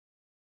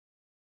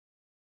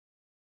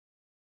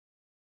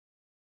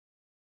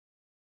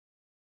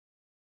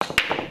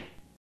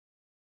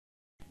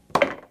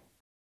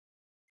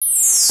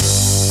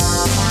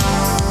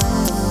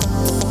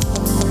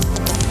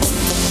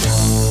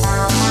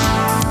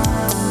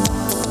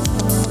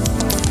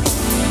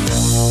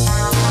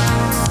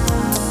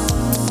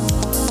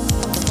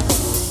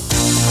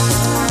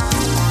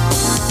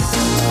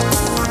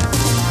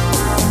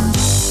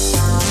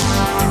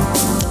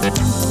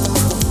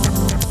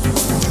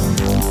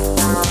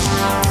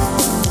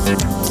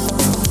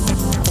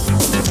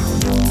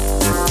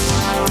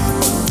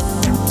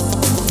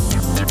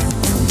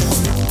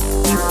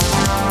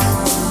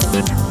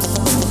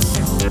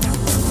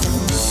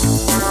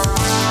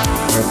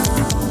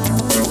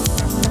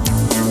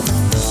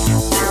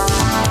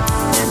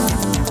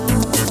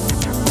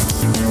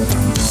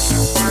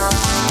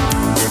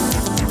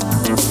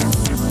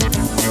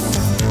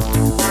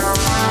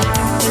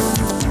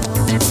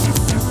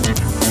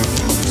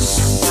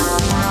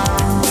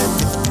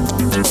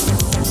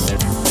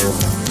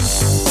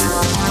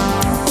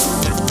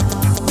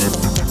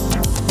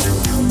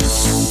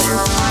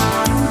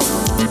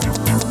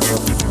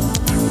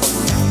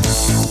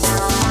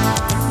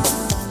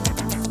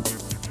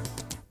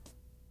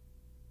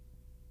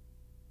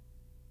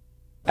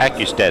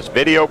ACCUSTATS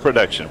Video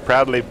Production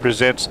proudly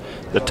presents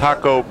the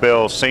Taco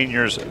Bell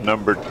Seniors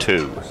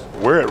 #2.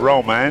 We're at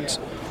Romines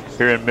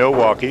here in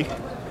Milwaukee,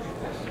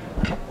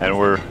 and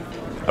we're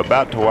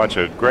about to watch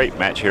a great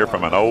match here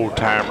from an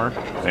old-timer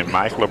named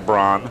Mike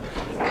Lebron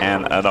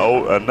and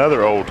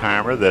another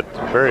old-timer that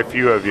very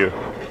few of you,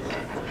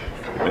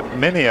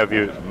 many of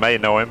you may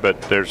know him,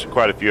 but there's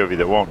quite a few of you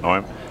that won't know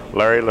him,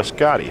 Larry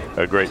Lisciotti,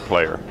 a great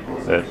player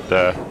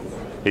that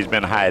he's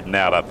been hiding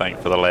out, I think,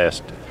 for the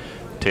last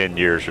 10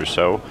 years or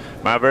so.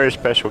 My very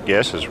special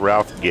guest is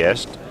Ralph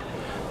Guest,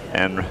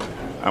 and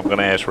I'm going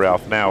to ask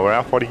Ralph now.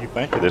 Ralph, what do you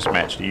think of this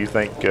match? Do you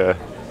think, can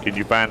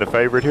you find a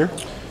favorite here?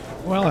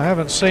 Well, I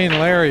haven't seen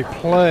Larry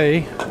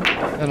play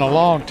in a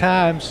long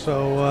time,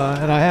 so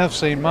and I have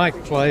seen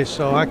Mike play,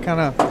 so I'm kind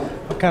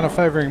of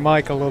favoring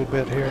Mike a little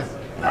bit here.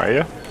 Are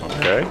you?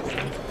 Okay.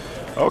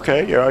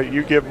 Okay, yeah,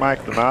 you give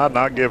Mike the nod, and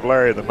I'll give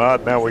Larry the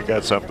nod. Now we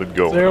got something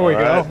going. There we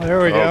go.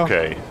 There we go.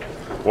 Okay.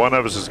 One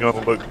of us is going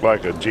to look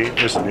like a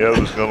genius, and the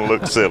other is going to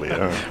look silly.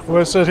 Huh?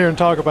 We'll sit here and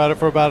talk about it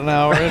for about an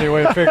hour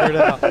anyway and figure it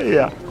out.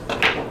 Yeah.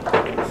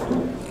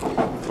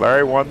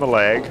 Larry won the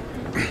leg.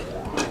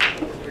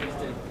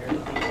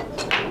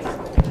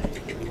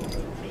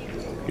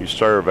 He's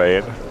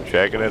surveying,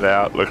 checking it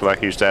out. Looks like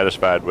he's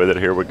satisfied with it.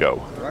 Here we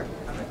go.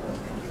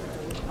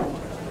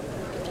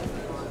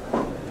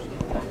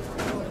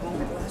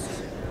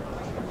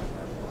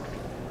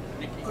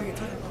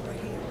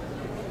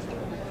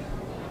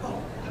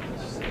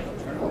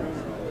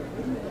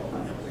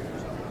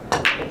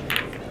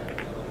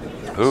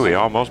 Ooh, he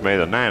almost made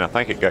a 9. I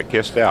think it got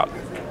kissed out.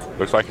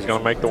 Looks like he's going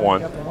to make the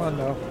 1. Got the 1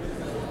 though.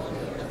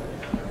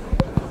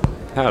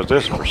 How's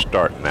this for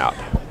starting out?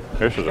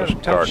 This is a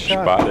starting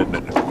spot, isn't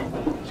it?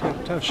 He's got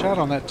a tough shot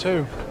on that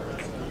too.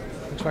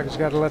 Looks like he's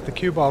got to let the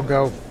cue ball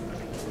go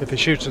if he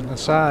shoots it in the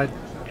side.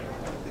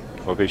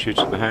 Well, if he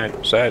shoots it in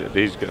the side,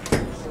 he's got.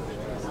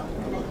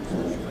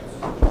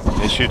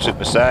 If he shoots it in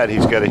the side,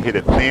 he's got to hit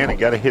it thin and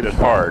got to hit it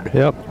hard.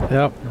 Yep,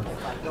 yep.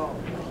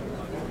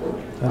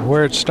 And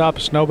where it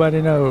stops,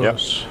 nobody knows. Yep.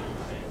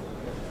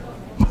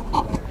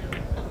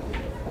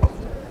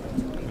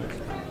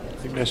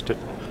 He missed it.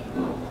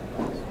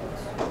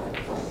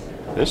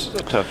 This is a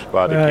tough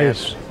spot to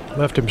catch.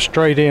 Left him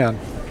straight in.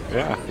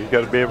 Yeah, he's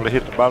got to be able to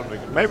hit the bottom.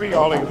 Maybe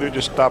all he can do is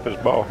just stop his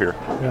ball here.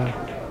 Yeah,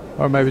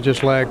 or maybe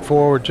just lag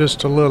forward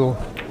just a little.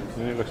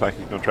 Yeah, it looks like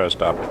he's going to try to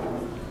stop it.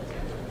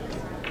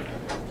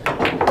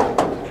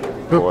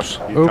 Oops.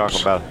 Boy,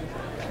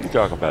 you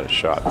talk about a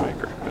shot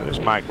maker. It's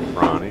Mike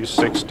Lebron. He's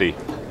 60.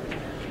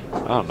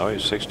 I don't know.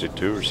 He's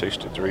 62 or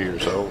 63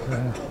 years old.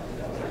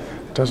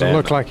 Doesn't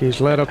look like he's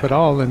let up at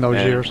all in those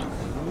years.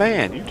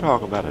 Man, you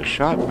talk about a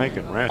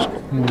shot-making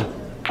rascal.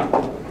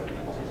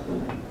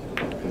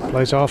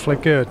 Plays awfully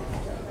good.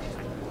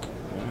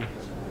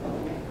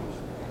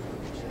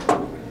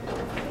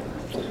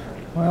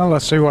 Well,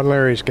 let's see what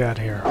Larry's got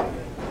here.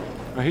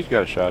 Well, he's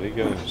got a shot. He's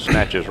got to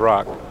snatch his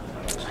rock.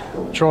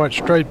 Throw it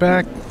straight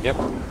back. Yep.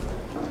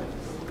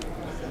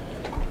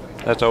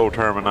 That's old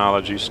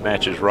terminology.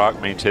 Snatch his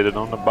rock means hit it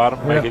on the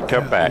bottom, make it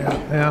come back.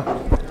 Yeah.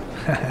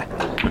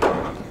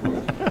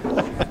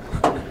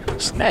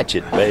 Snatch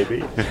it,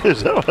 baby.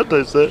 Is that what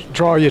they said?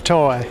 Draw your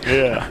toy.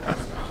 Yeah.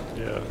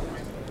 Yeah.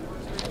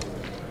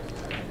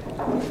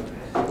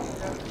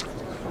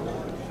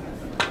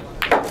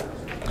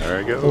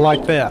 There he goes.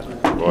 Like that.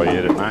 Boy, he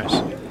hit it nice.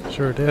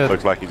 Sure did.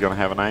 Looks like he's going to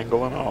have an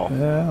angle and all.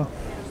 Yeah.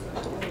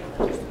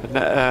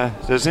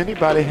 Does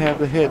anybody have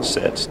the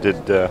headsets?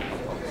 Did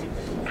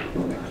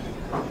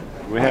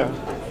we have?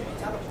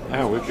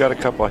 Yeah, we've got a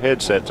couple of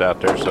headsets out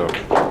there, so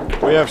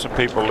we have some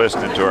people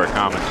listening to our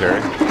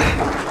commentary.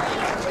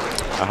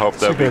 I hope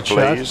they'll be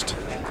pleased. Shot.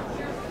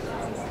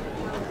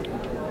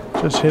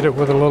 Just hit it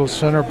with a little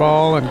center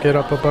ball and get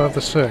up above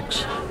the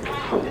 6.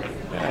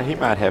 Yeah, he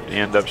might have to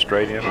end up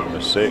straight in on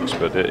the 6,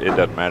 but it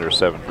doesn't matter.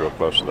 7's real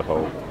close to the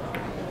hole.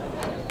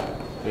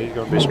 He's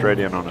going to be straight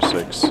in on the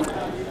 6.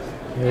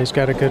 Yeah, he's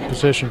got a good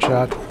position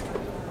shot.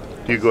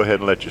 You go ahead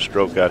and let your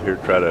stroke out here.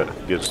 Try to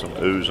get some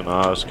oohs and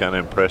ahs, kind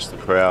of impress the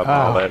crowd and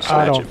all that.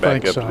 Snatch it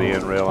back up to the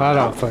end rail. I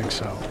don't think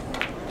so.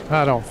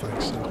 I don't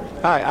think so.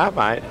 I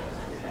might.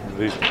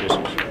 These are just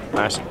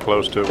nice and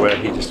close to it. Well,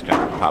 he just kind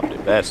of popped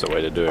it. That's the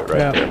way to do it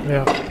right there.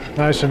 Yeah,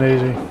 nice and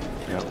easy.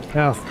 Yep.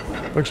 Now,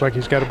 looks like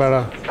he's got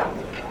about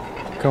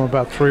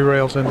 3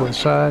 rails into the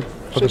side.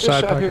 See, this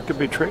shot here could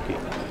be tricky.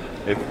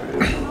 If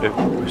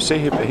see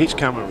him, he's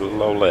coming with a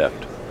low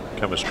left,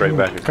 coming straight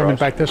back across. Coming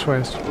back this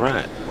way.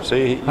 Right.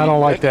 See, I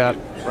don't like that.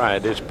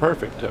 Right, it's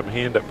perfect. I mean, he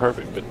ended up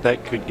perfect, but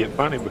that could get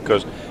funny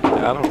because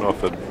I don't know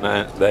if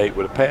the 8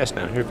 would have passed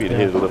down here if he'd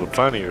hit it a little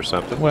funny or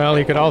something. Well,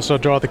 he could also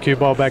draw the cue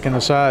ball back in the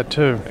side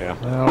too. Yeah.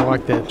 I don't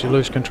like that. You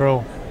lose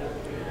control.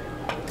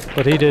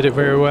 But he did it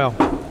very well.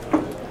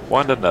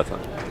 1-0,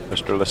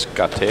 Mr.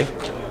 Lisciotti.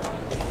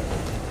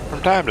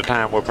 From time to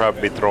time, we'll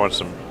probably be throwing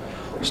some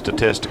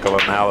statistical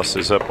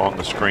analysis up on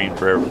the screen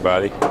for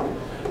everybody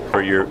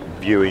for your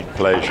viewing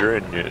pleasure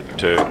and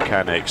to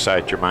kind of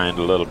excite your mind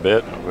a little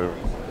bit. We'll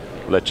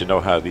let you know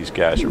how these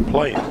guys are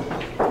playing.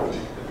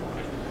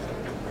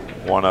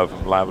 One of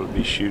them liable to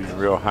be shooting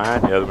real high,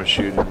 and the other one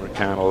shooting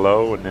kind of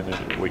low, and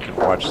then we can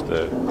watch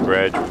the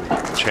gradual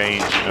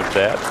changing of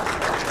that.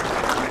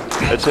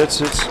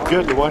 It's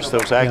good to watch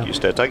those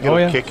ACCUSTATS. I get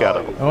a kick out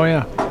of them. Oh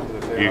yeah.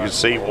 You can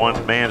see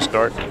one man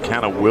starting to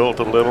kind of wilt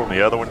a little, and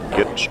the other one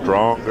getting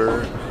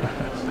stronger.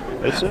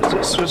 It's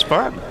just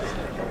fun.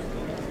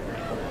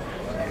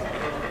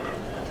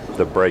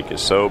 The break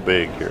is so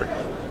big here.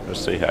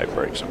 Let's see how he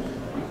breaks them.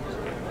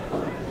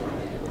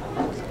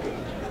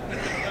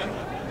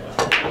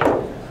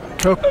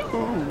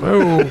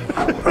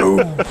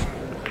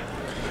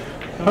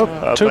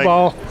 Oh, two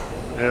ball.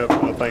 Yeah,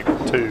 I think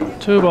two.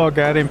 Two ball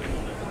got him.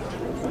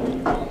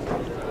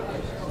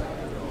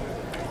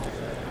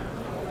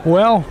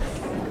 Well,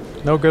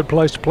 no good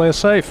place to play it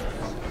safe.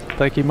 I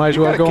think he might as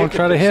well go and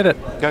try to hit it.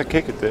 Got to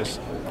kick at this.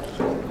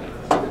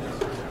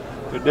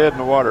 You're dead in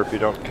the water if you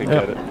don't kick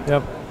at it.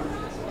 Yep.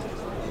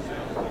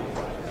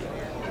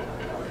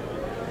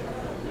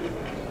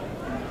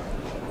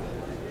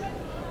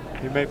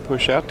 He may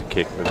push out to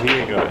kick, but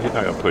he's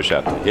not gonna push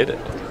out to hit it.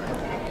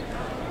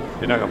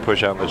 He's not gonna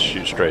push out unless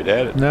you shoot straight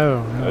at it.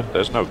 No.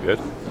 That's no good.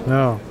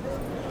 No.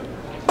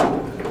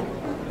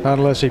 Not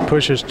unless he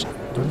pushes.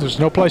 There's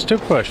no place to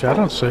push. I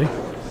don't see.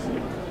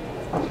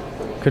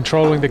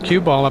 Controlling the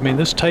cue ball. I mean,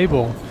 this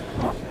table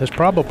has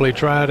probably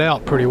dried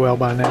out pretty well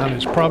by now, and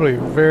it's probably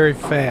very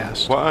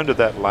fast. Well, under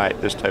that light,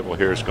 this table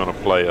here is going to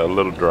play a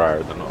little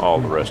drier than all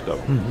the rest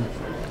of them.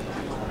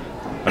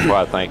 That's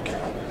why I think,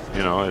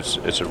 you know,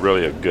 it's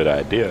really a good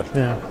idea.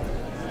 Yeah.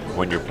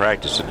 When you're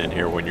practicing in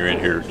here, when you're in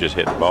here just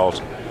hitting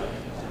balls,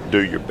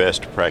 do your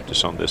best to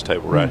practice on this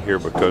table right here,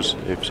 because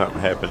if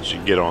something happens,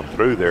 you get on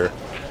through there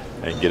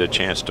and get a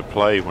chance to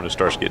play when it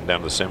starts getting down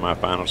to the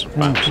semifinals and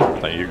finals.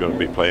 Everything, you're going to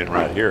be playing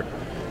right here.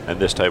 And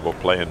this table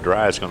playing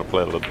dry is going to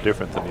play a little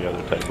different than the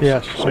other tables.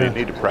 Yes. So you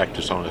need to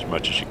practice on as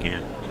much as you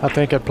can. I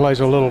think it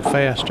plays a little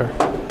faster.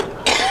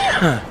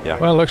 Yeah.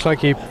 Well, it looks like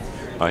he's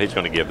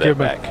going to give that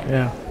back.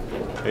 Yeah.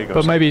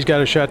 But maybe he's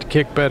got a shot to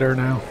kick better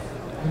now.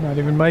 He might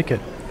even make it.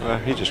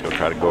 He's just going to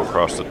try to go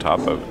across the top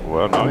of it.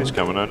 Well, no, he's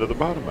coming under the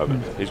bottom of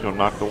it. He's going to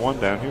knock the one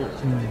down here.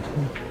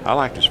 I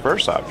liked his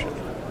first option.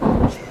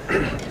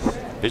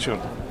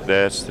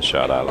 That's the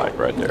shot I like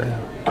right there.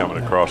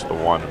 Coming across the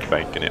one and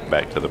banking it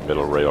back to the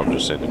middle rail and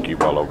just sending the cue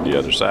ball over the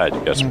other side.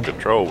 You got some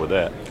control with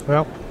that.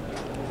 Well,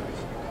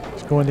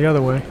 it's going the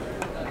other way.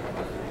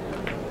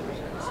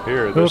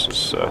 Here, this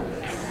is...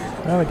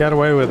 well, he got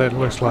away with it,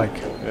 looks like.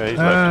 Yeah, he's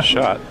left a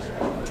shot.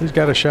 He's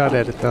got a shot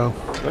at it, though.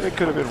 But it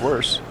could have been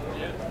worse.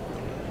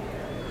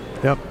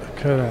 Yep,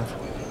 could have.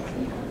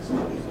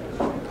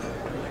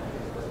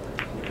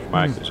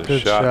 Mike is a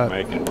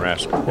shot-making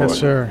rascal. Boy. Yes,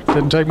 sir.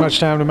 Didn't take much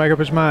time to make up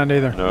his mind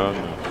either. No.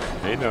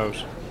 He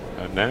knows.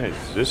 And now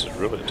this is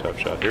really a tough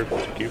shot here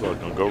because the cue ball is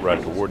going to go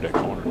right toward that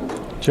corner.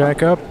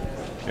 Jack up.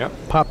 Yep.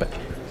 Pop it.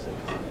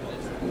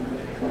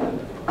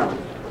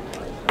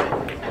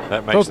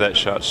 That makes that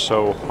shot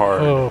so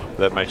hard.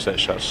 That makes that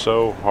shot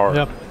so hard.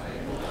 Yep.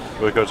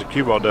 Because the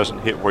cue ball doesn't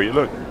hit where you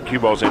look. The cue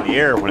ball's in the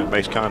air when it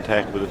makes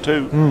contact with the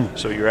two.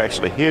 So you're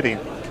actually hitting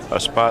a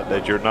spot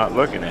that you're not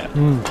looking at.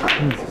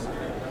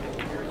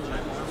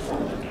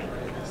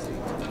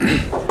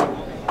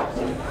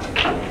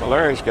 Well,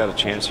 Larry's got a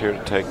chance here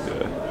to take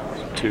the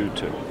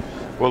 2-2.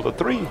 Well, the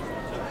 3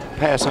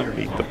 pass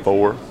underneath the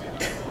 4.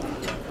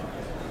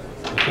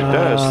 If it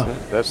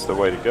does, that's the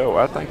way to go.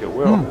 I think it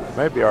will.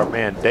 Maybe our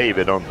man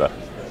David on the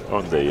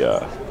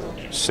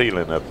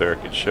ceiling up there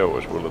can show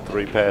us. Will the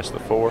 3 pass the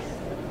 4?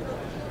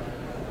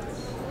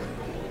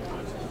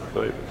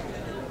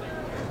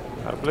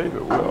 I believe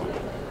it will.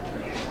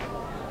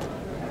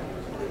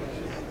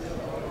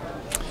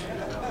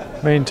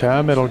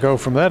 Meantime, it'll go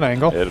from that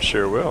angle. It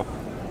sure will.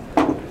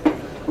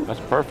 That's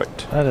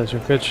perfect. That is a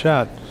good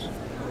shot.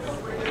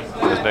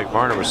 As Nick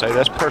Varner would say,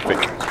 that's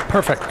perfect.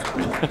 Perfect.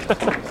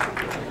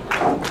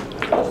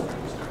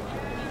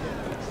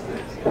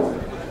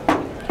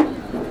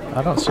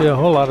 I don't see a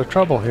whole lot of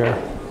trouble here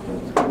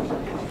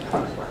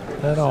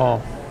at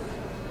all.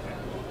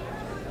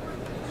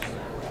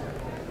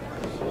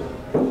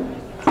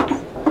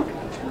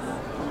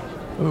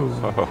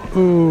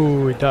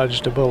 Ooh, he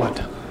dodged a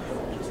bullet.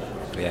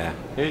 Yeah,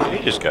 he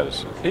just got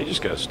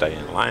to stay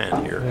in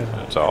line here. Yeah.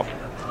 That's all.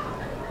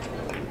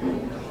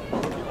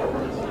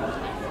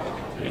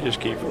 You just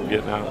keep from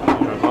getting out.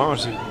 You know, as long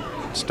as he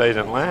stays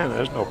in line,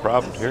 there's no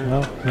problem here.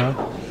 No.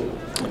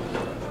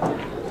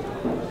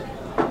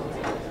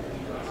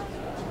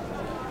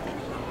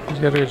 He's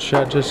got a good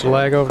shot just to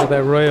lag over to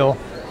that rail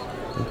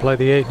and play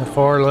the 8 in the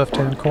far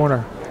left-hand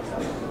corner.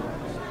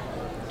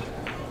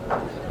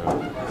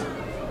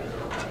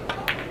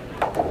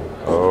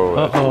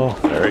 Oh,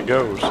 there he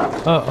goes.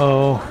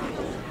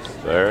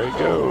 There he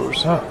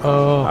goes.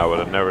 I would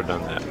have never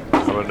done that.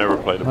 I would have never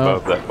played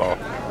above that ball.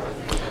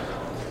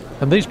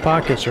 And these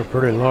pockets are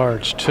pretty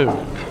large, too.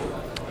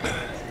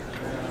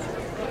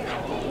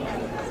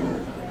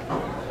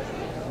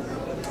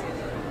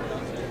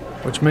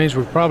 Which means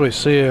we probably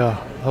see a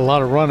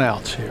lot of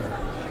runouts here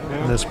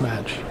in this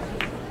match.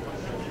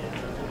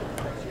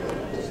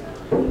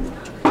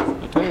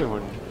 I tell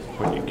you,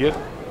 when you get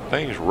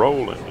things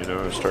rolling, you know,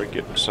 and start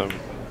getting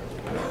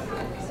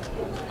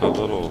a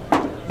little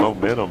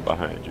momentum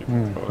behind you,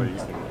 boy,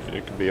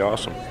 it can be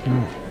awesome.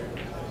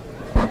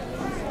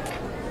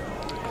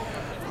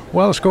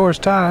 Well, the score is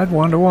tied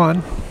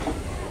 1-1.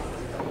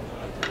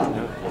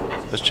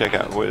 Let's check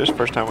out. Well, this is the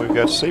first time we've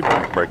got to see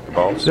Mike break the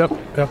balls. Yep.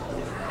 Yep.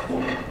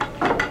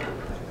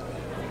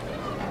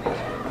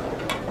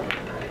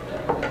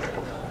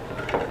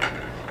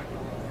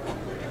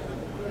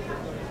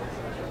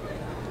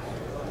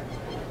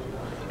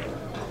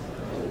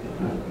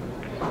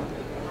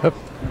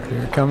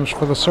 Here it comes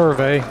for the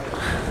survey.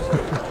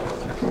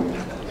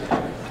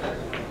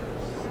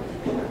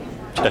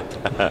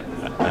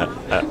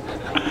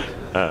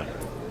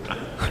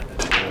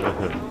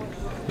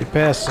 He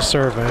passed the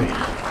survey.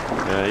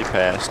 Yeah, he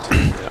passed.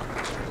 Yeah.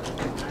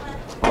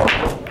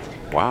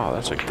 Wow,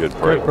 that's a good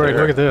break. Good break.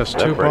 There. Look at this.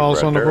 That Two break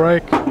balls right on the there.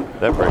 break.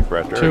 That break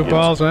right there. Two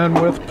balls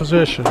and with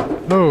position.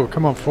 No,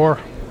 come on, 4.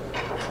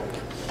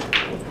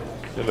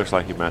 It looks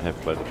like he might have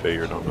played the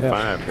billiard on the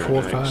 5 here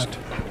 4, next.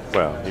 5.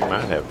 Well, he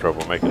might have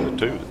trouble making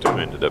the 2. The 2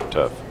 ended up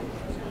tough.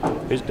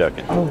 He's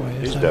ducking. Oh,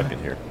 He's ducking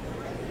here.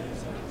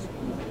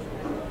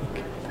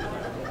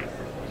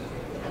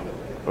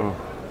 Oh,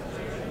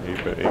 he's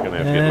going to have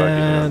to get lucky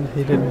now. And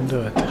he didn't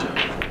do it.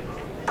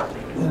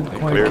 He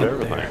cleared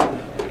everything.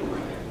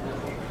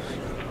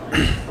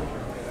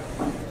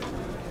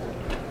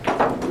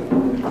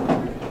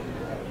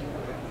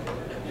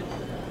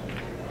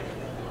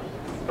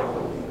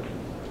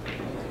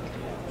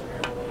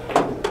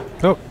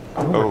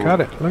 Oh, cut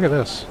it. Look at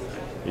this.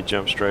 He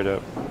jumped straight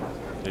up.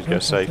 He's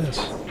got safe. He's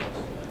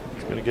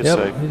going to get yep,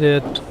 safe. He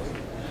did.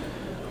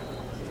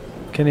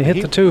 Can he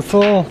hit the 2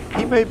 full?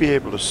 He may be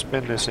able to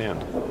spin this in.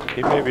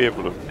 He may be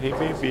able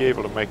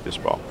to make this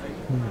ball.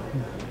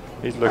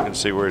 He's looking to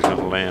see where he's going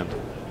to land.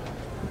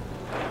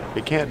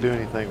 He can't do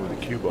anything with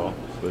the cue ball,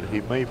 but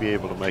he may be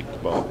able to make the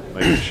ball,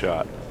 make the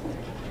shot.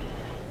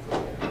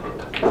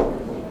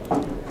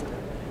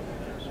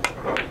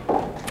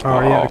 Oh,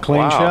 he had a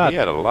clean shot. He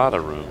had a lot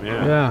of room,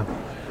 yeah. Yeah.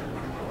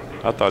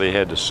 I thought he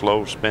had to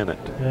slow spin it.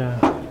 Yeah.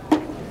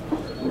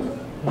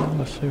 Well,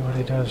 let's see what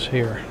he does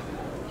here.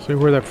 See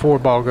where that 4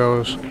 ball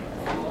goes.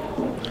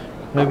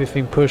 Maybe if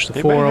he can push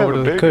the 4 over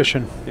to the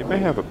cushion. He may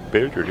have a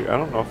billiard here. I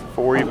don't know if the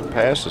 4 even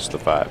passes the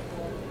 5.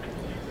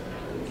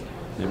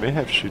 He may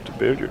have to shoot the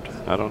billiard.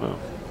 I don't know.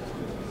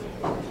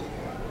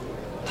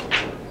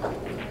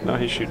 No,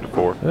 he's shooting the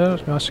 4. Yeah,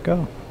 it's nice to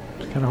go.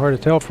 It's kind of hard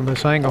to tell from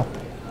this angle.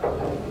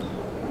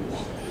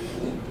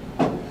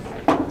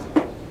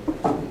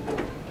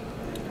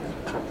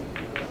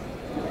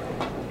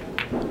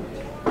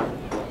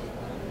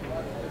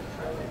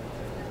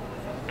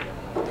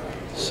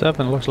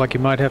 Seven looks like you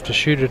might have to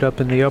shoot it up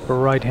in the upper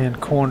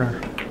right-hand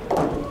corner.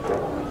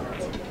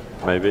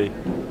 Maybe.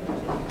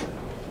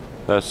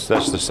 That's the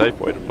safe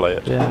way to play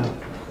it. Yeah.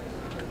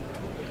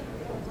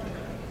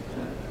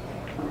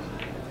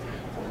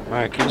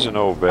 Mike, he's an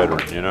old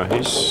veteran. You know,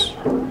 he's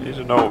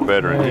an old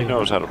veteran. Right. He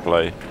knows how to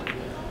play.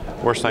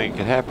 Worst thing that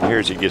can happen here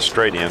is he gets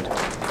straight in.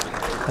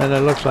 And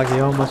it looks like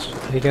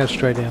he got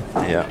straight in.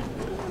 Yeah.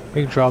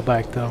 He can draw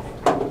back though.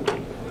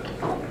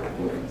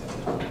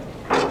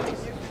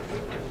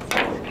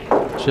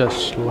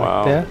 Just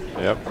like that.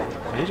 Yep.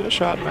 He's a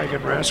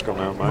shot-making rascal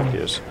now, Mike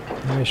is.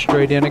 And he's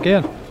straight in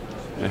again.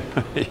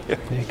 Yeah.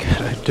 You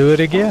gotta do it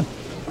again.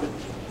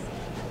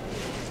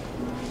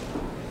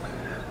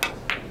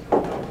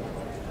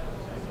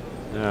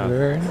 Yeah.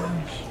 Very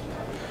nice.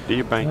 Do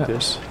you bank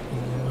this?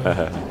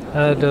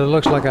 It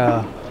looks like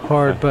a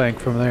hard bank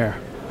from there.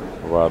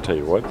 Well, I'll tell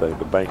you what, the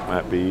bank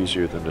might be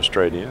easier than the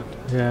straight end.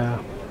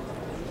 Yeah.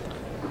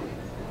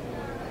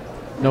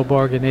 No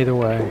bargain either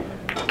way.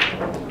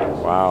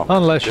 Wow.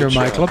 Unless Good you're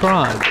shot. Mike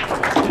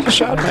Lebron. He's a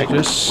shot maker.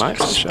 Just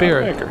Mike's a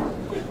spirit. shot maker.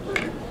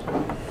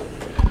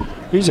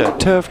 He's a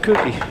tough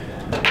cookie.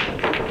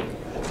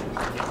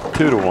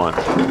 2-1.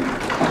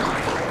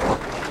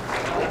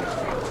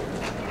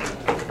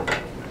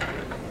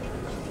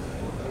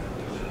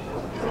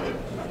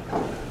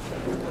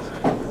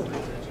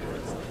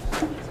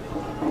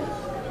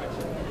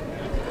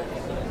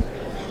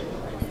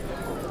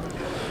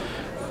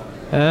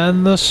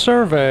 And the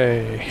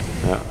survey.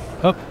 Yeah.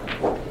 Oh,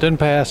 didn't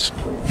pass.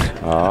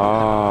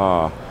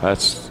 Ah,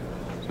 that's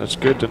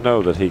good to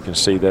know that he can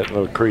see that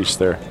little crease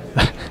there.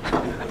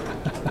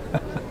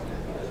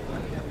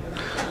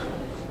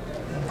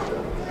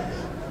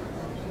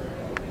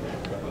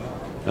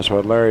 That's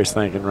what Larry's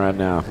thinking right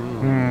now.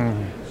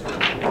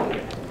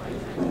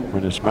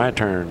 When it's my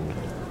turn.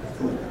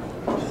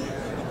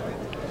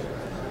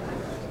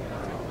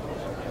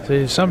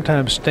 See,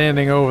 sometimes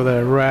standing over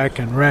that rack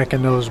and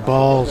racking those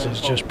balls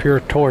is just pure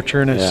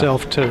torture in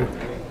itself too.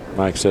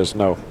 Mike says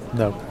no.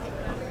 No.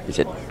 He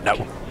said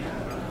no.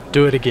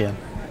 Do it again.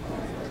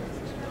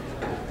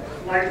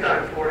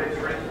 Lifetime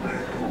 43.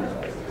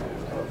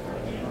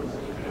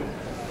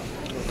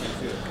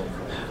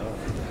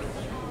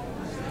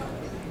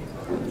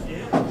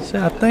 See,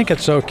 I think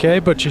it's okay,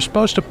 but you're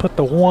supposed to put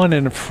the 1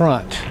 in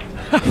front.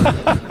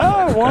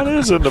 One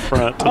is in the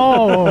front.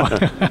 Oh.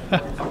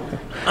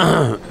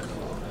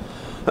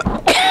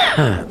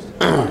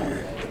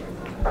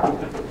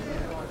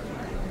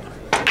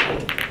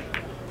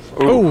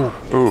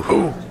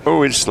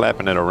 was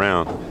slapping it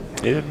around.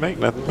 He didn't make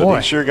nothing, but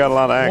he sure got a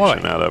lot of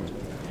action out of him.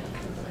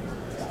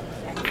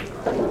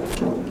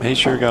 He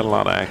sure got a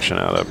lot of action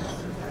out of him.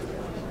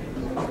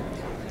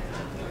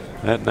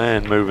 That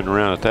 9 moving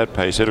around at that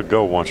pace, it'll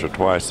go once or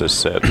twice this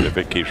set if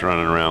it keeps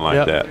running around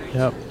like that.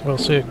 Yep, we'll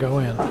see it go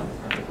in.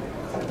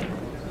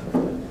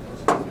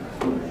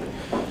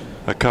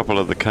 A couple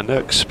of the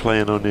Canucks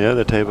playing on the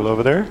other table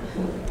over there.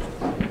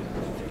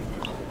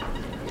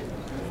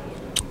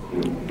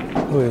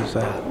 Who is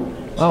that?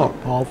 Oh,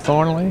 Paul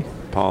Thornley.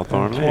 Paul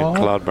Thornley and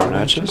Claude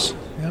Bernatchez.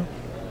 Yep.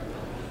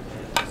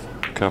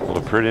 A couple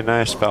of pretty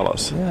nice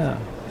fellas. Yeah.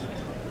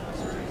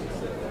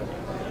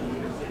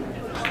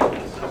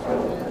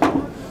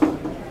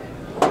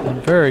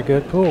 And very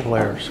good pool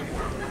players.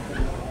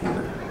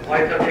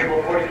 Lights on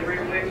table 43,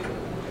 please.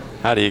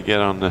 How do you get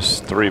on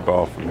this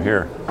 3-ball from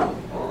here?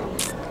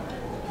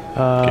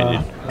 Can you?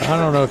 I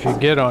don't know if you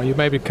get on. You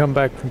maybe come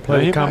back and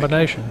play the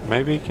combination.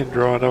 Maybe you can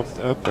draw it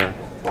up there.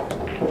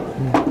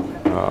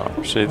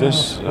 See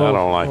this? I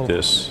don't like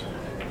this.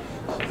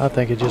 I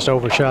think he just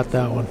overshot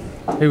that one.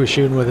 He was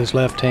shooting with his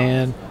left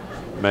hand.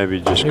 Maybe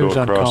just go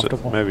across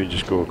it. Maybe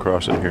just go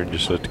across it here and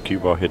just let the cue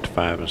ball hit the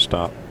 5 and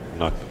stop.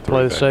 Not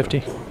play the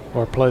safety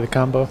or play the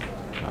combo.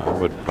 I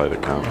wouldn't play the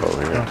combo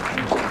here.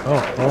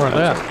 Oh, more of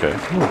that. Okay.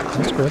 Ooh,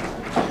 that's good.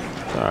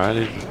 All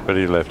right, but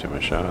he left him a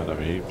shot. I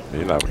mean,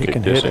 he allowed to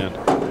kick this in.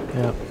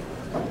 Yeah.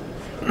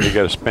 You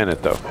got to spin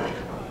it though.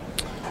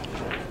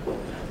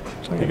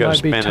 You got to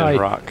spin his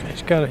rock.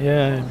 He's got it.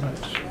 Yeah, it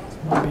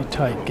might be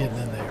tight getting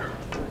in there.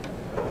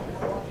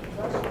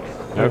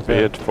 Nope, he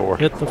hit the 4.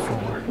 Hit the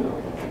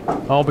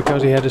 4. All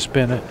because he had to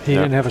spin it. He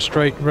didn't have a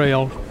straight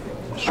rail,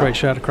 straight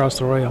shot across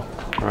the rail.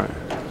 Right.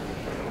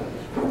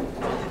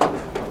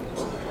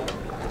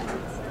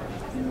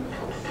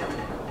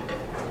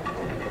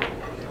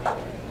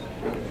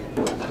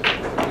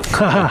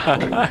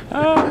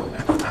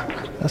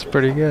 That's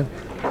pretty good.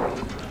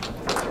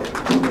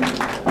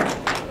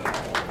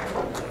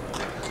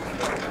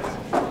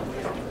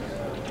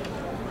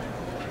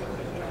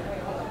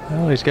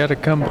 Well, he's got to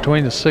come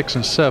between the 6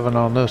 and 7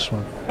 on this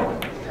one.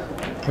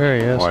 There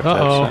he is.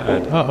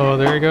 Uh-oh,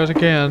 there he goes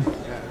again.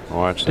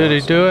 Watch Did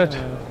he do it?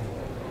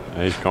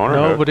 He's corner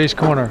hooked. hooked. No, but he's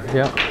corner.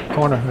 Yeah,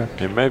 corner hooked.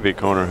 He may be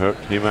corner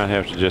hooked. He might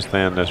have to just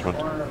thin this one.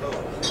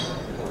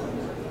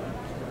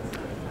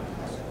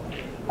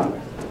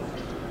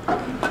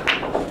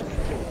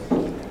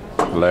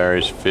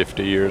 Larry's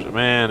 50 years.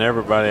 Man,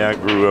 everybody I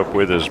grew up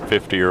with is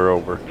 50 or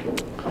over.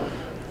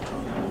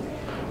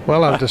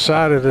 Well, I've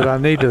decided that I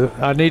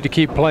need to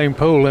keep playing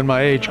pool in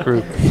my age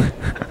group.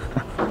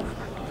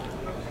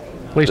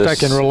 At least I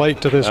can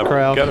relate to this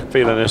crowd. I've got a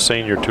feeling this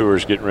senior tour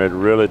is getting ready to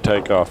really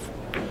take off.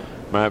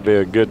 Might be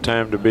a good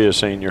time to be a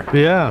senior.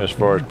 Yeah. As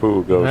far as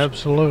pool goes.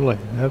 Absolutely,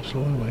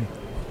 absolutely.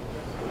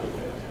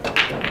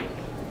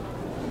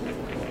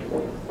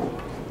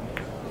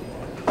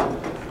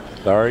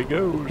 There he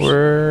goes.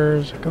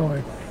 Where's it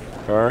going?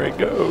 There he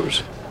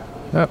goes.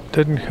 Nope,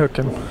 didn't hook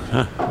him.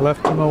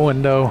 Left him a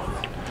window.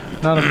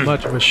 Not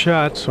much of a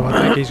shot, so I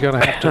think he's going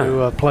to have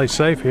to play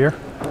safe here.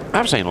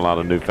 I've seen a lot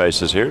of new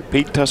faces here.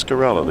 Pete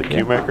Tuscarella, the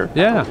cue maker.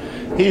 Yeah.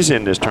 He's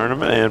in this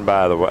tournament, and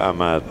by the way, I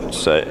might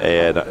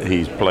say,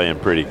 he's playing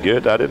pretty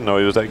good. I didn't know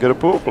he was that good a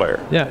pool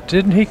player. Yeah,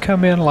 didn't he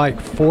come in like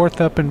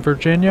 4th up in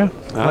Virginia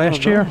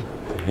last year?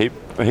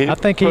 I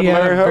think he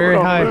had a very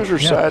high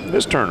loser's side in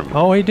this tournament.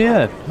 Oh, he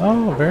did.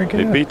 Oh, very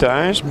good. He beat the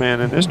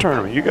Iceman in this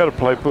tournament. You got to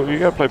play pool. You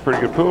got to play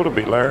pretty good pool to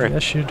beat Larry.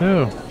 Yes, you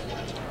do.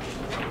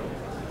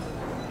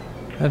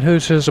 And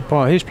who's his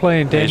opponent? He's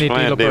playing Danny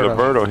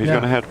DiLiberto. He's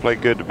going to have to play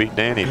good to beat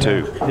Danny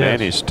too. Yes.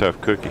 Danny's a tough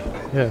cookie.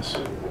 Yes.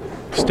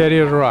 Steady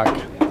as a rock.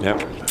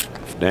 Yep.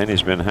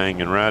 Danny's been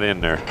hanging right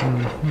in there.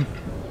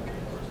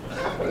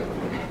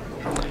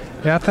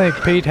 Yeah, I think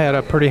Pete had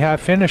a pretty high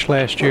finish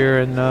last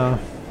year in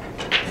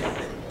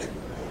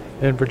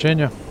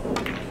Virginia.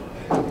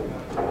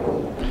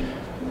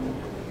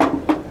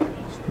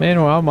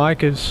 Meanwhile,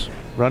 Mike is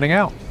running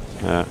out.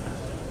 Yeah.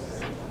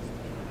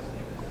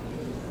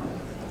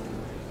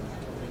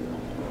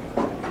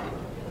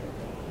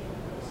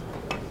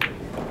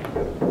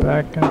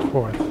 Back and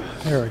forth.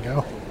 There we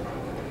go.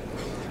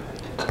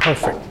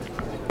 Perfect.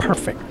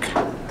 Perfect.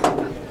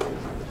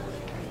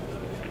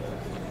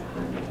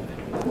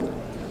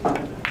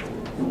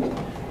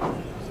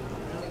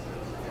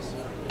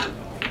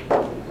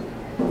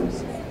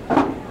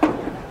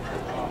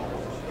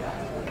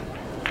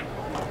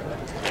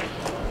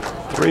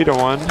 Three to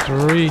one.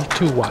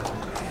 3-2-1.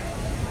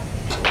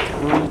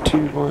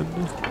 3-2-1.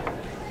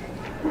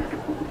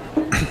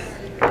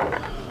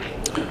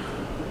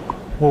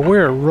 Well,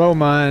 we're at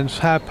Romines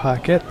High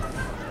Pocket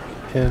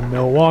in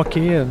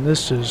Milwaukee, and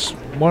this is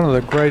one of the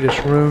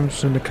greatest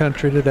rooms in the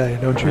country today.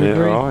 Don't you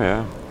agree? Oh,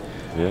 yeah.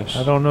 Yes.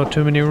 I don't know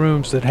too many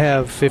rooms that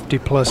have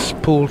 50-plus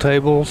pool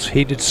tables,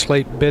 heated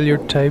slate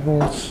billiard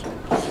tables,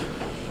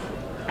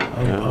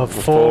 a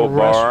full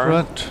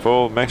restaurant.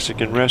 Full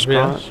Mexican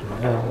restaurant. Yes,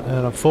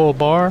 and a full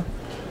bar.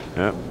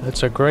 Yep.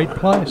 It's a great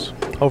place.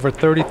 Over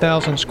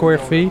 30,000 square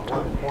feet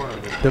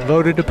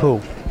devoted to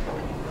pool.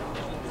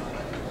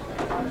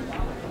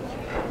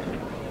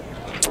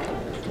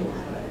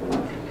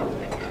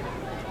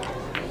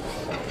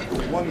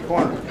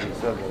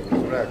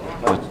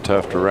 It's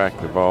tough to rack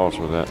the balls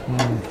with that.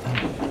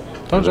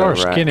 Those are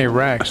skinny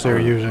racks they're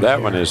using. That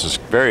here. one is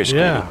very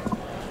skinny. Yeah.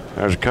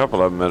 There's a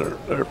couple of them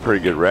that are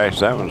pretty good racks.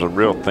 That one's a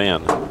real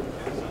thin.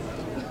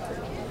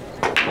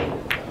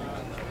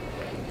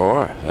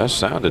 Boy, that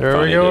sounded funny.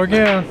 There we go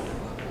again.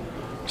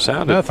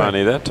 Sounded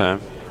funny that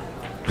time.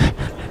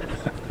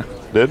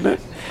 Didn't it?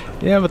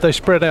 Yeah, but they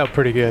spread out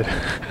pretty good.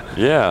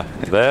 Yeah,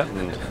 that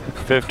and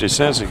 50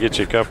 cents to get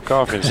you a cup of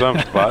coffee in some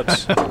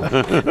spots.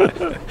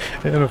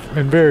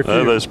 And very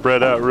few. They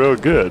spread out real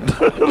good.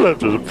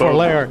 Left as a for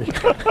Larry.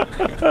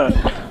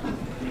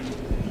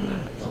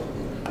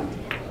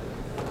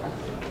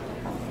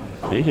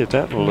 He hit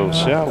that a little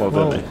shallow,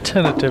 didn't he?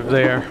 Tentative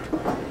there.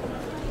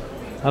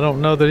 I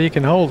don't know that he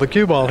can hold the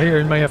cue ball here.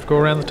 He may have to go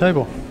around the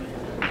table.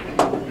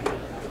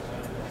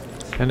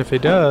 And if he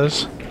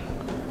does,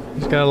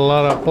 he's got a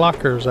lot of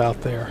blockers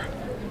out there.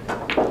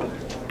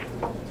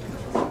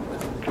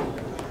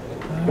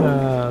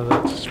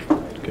 That's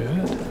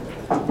good.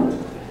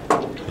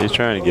 He's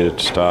trying to get it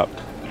to stop.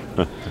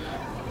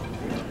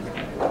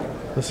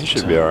 This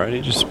should be all right.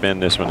 He just spin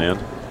this one in.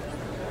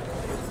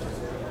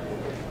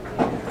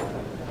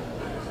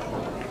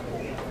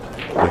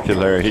 Look at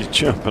Larry. He's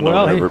jumping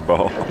on every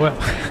ball. Well,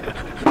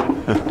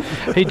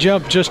 he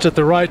jumped just at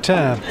the right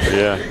time.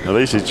 Yeah, at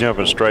least he's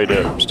jumping straight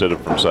up instead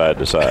of from side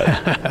to side.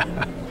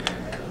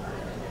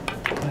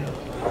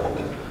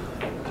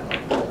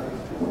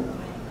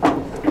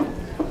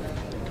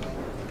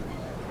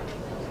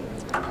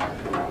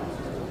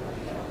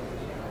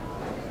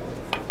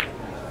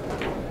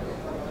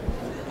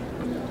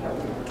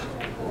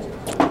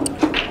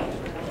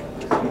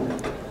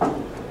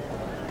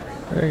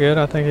 Very good.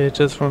 I think he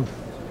just from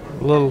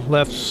a little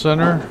left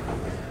center.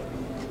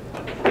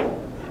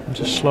 And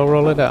just slow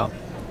roll it out.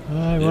 He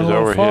went a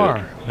little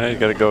far. Yeah, he's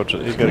got to go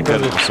to. He's got to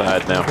cut it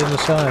inside now. In the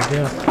side,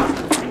 yeah.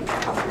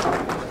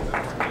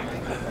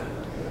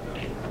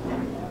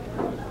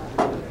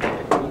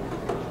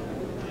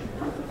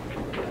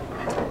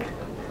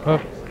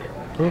 Up,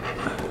 up.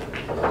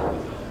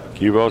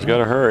 Cue ball's got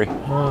to hurry.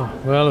 Oh,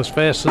 well, as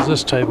fast as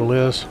this table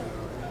is.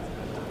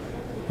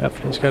 Yep,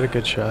 he's got a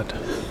good shot.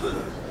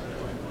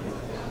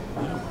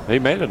 He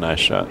made a nice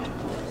shot.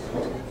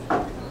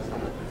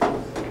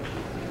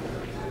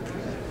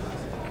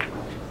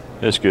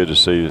 It's good to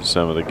see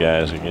some of the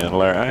guys again.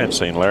 Larry, I hadn't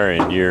seen Larry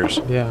in years.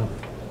 Yeah.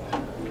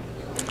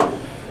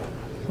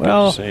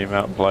 Well, see him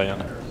out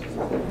playing.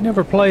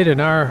 Never played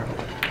in our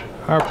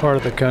part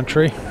of the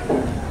country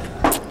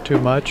too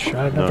much.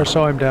 I never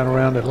saw him down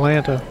around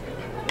Atlanta.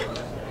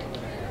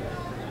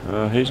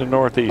 He's a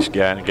Northeast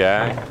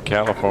guy,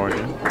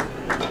 California.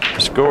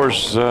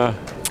 Scores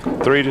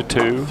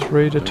 3-2.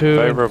 3-2 in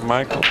favor of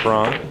Michael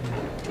Braun.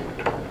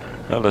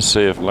 Now let's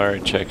see if Larry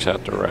checks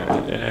out the right.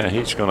 Yeah,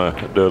 he's going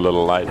to do a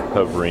little light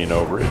hovering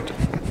over it.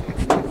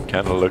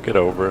 Kind of look it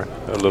over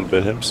a little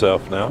bit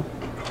himself now.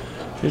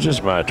 It's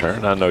just my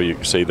turn. I know you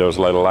can see those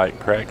little light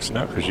cracks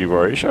now because you've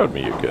already showed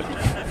me you could.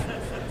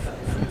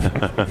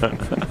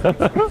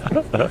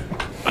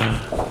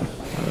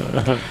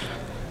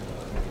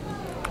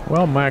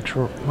 Well, Mike's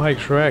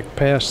rack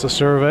passed the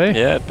survey.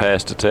 Yeah, it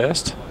passed the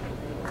test.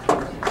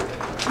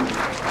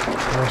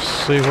 Let's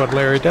see what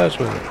Larry does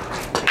with it.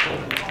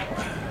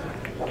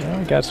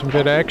 Well, got some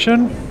good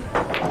action.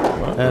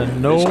 Well,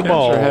 and no these guys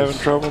balls. are having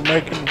trouble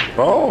making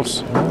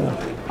balls.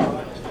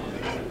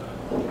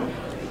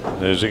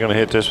 Is he going to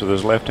hit this with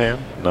his left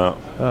hand? No.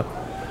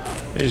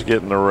 He's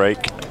getting the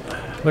rake.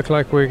 Look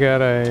like we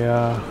got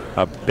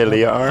a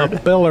billiard. A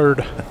billard.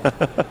 A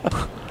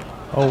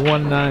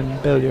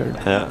 1-9 billiard.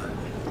 Yeah.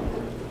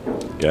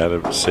 Got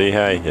to see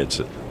how he hits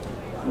it.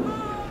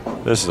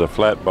 This is a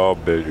flat ball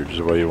billiard is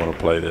the way you want to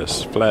play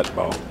this. Flat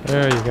ball.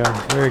 There you go.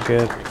 Very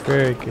good.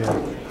 Very good.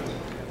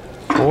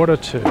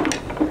 4-2.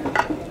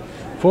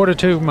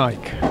 4-2,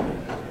 Mike.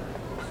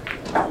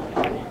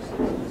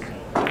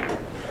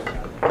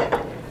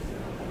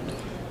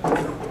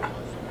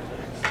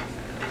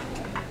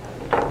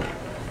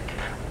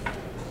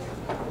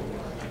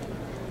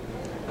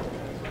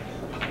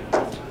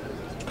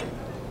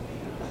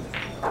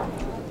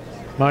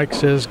 Mike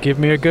says, give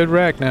me a good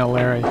rack now,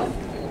 Larry.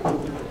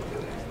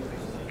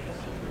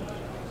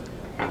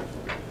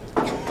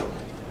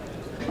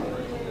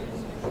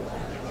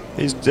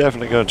 He's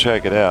definitely going to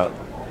check it out.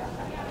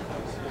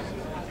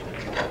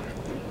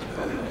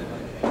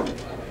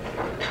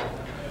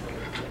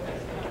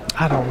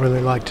 I don't really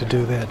like to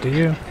do that, do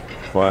you?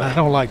 What? I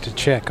don't like to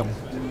check them.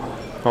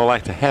 I don't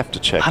like to have to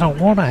check. I don't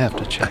want to have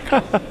to check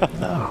them.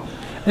 No.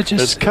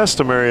 It's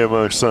customary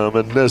among some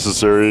and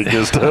necessary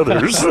against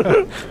others.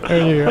 There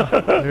you go.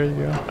 There you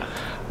go.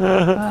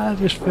 I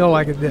just feel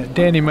like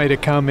Danny made a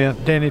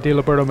comment. Danny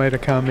DiLiberto made a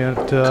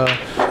comment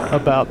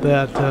about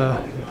that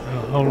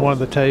on one of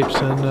the tapes,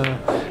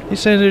 and he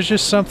said there's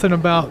just something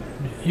about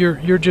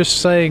you're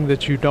just saying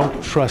that you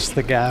don't trust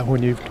the guy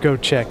when you go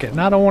check it,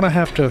 and I don't want to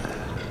have to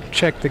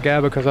check the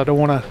guy because I don't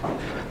want to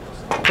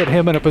put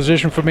him in a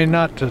position for me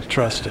not to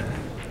trust him.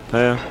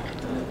 Yeah.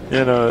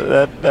 You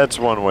know, that's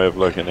one way of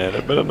looking at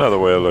it, but another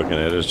way of looking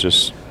at it is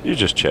just you're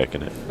just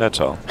checking it.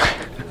 That's all.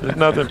 There's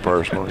nothing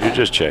personal. You're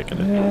just checking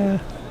it. Yeah.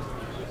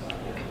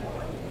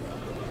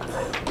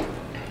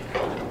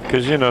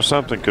 Because, you know,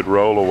 something could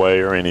roll away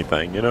or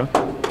anything, you know?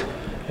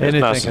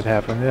 Anything could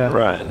happen, yeah.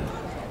 Right.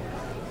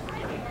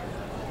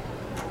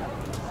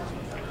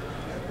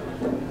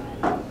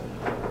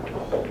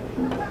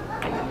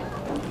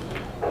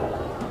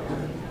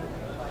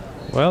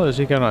 Well, is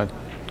he going to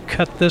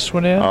cut this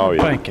one in? Oh,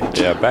 yeah. Bank it.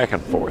 Yeah, back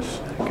and forth.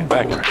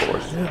 Back and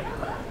forth. Yeah.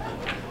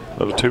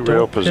 Little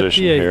two-rail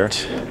position here.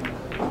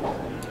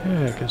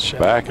 Yeah, good shot.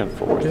 Back and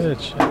forth.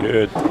 Good shot.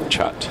 Good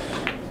shot.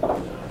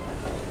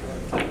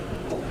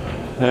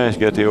 Yeah, he's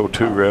got the old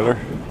two-railer.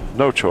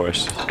 No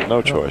choice.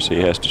 No choice. He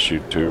has to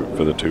shoot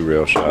for the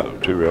two-rail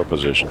shot, two-rail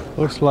position.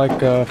 Looks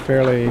like a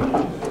fairly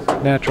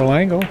natural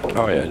angle.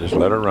 Oh, yeah, just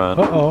let her run.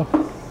 Uh-oh.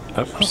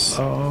 Oops.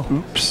 Uh-oh.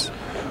 Oops.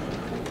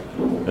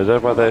 Is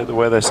that why the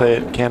way they say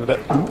it in Canada?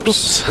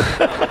 Oops.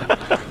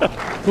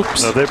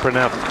 Oops. No, they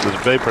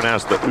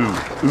pronounce the ooh.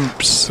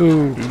 Oops.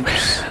 Ooh.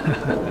 Oops.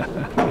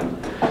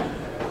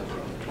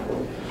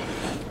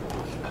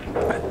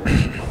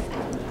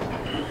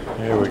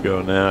 Here we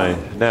go.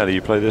 Now do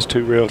you play this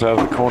two reels out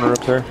of the corner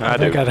up there? I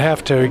think I'd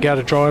have to. You got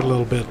to draw it a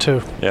little bit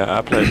too. Yeah,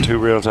 I played two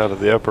reels out of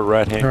the upper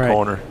right-hand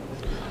corner.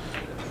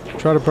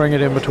 Try to bring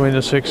it in between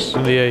the 6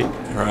 and the 8.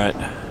 Right.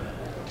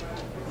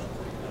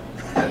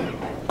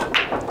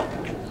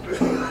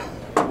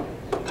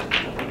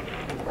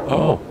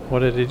 Oh. What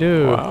did he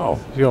do? Wow.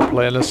 He's going to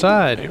play on the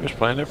side. He was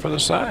playing it for the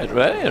side.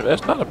 But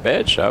that's not a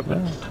bad shot, but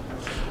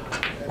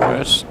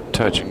that's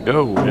touch and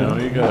go. You know,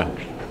 you got a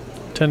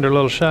tender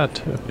little shot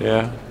too.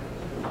 Yeah.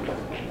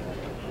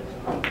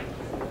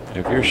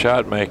 If your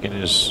shot making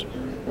is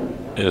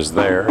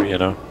there, you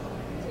know,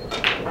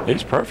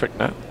 he's perfect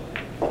now.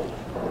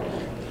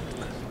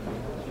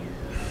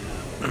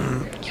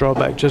 Draw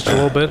back just a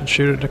little bit and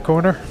shoot it in the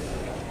corner.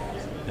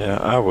 Yeah,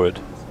 I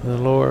would. In the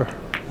lower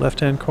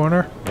left-hand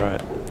corner.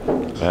 Right.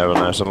 Have a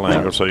nice little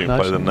angle so you can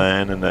play the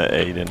 9 and the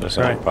 8 in the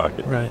same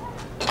pocket. Right.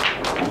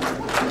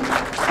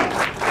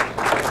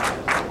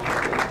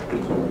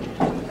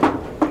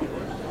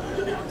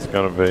 It's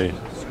going to be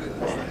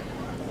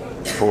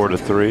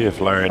 4-3 if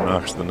Larry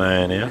knocks the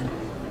 9 in.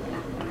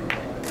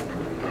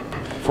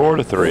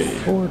 4-3.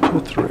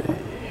 4-3.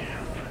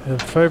 In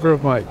favor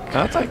of Mike.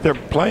 I think they're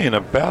playing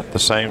about the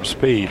same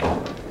speed.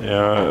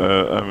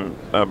 Yeah,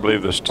 I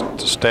believe the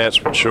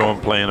stats would show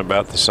them playing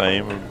about the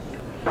same.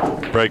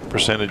 Break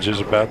percentage is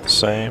about the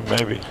same,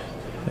 maybe.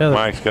 Yeah,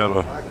 Mike's got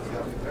a.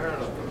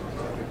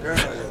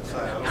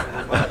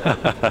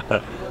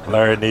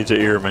 Larry needs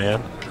an ear,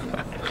 man.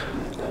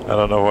 I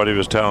don't know what he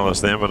was telling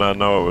us then, but I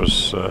know it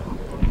was.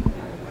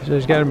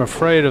 He's got him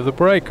afraid of the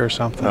break or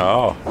something.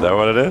 Oh, is that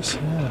what it is?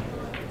 Yeah.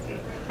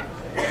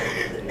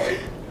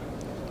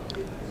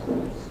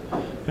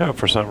 Yeah,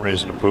 for some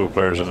reason the pool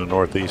players in the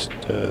Northeast,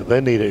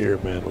 they need an ear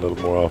man a little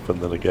more often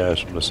than the guys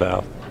from the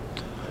South.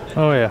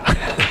 Oh, yeah.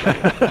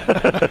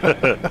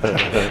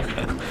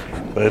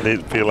 They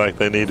feel like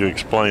they need to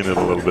explain it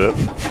a little bit.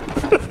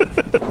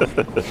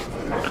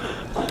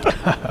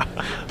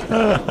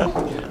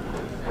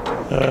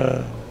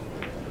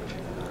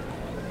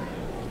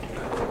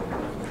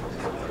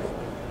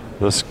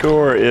 The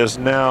score is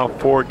now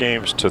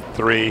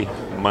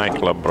 4-3, Mike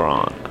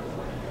Lebron.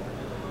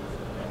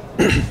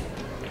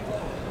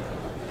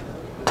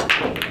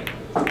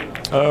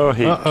 Oh,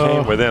 he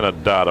came within a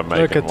dot of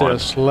making Look at one.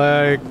 this.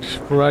 Leg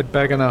right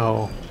back in the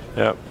hole.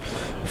 Yep.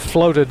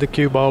 Floated the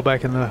cue ball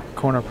back in the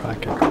corner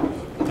pocket.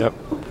 Yep.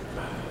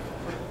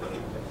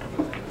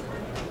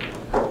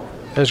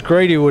 As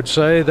Grady would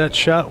say, that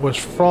shot was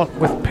fraught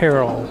with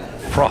peril.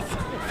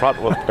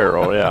 Fraught with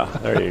peril, yeah.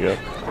 There you go.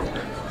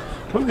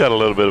 We've got a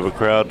little bit of a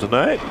crowd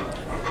tonight.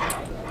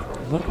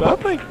 I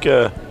think,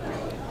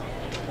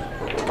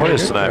 what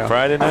is tonight,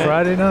 Friday night?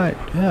 Friday night,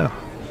 yeah.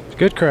 It's a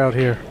good crowd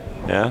here.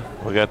 Yeah,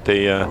 we got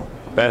the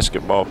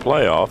basketball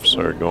playoffs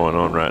are going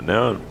on right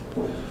now and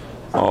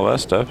all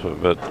that stuff.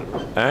 But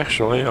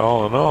actually,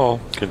 all in all,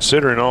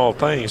 considering all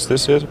things,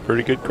 this is a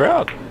pretty good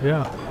crowd.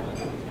 Yeah.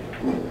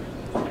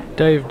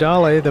 Dave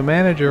Dolly, the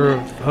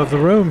manager of the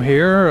room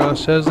here,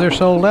 says they're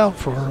sold out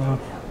for,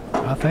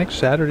 I think,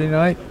 Saturday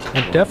night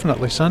and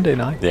definitely Sunday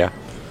night. Yeah.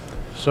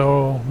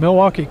 So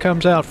Milwaukee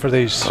comes out for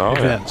these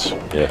events.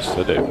 Yeah. Yes,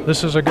 they do.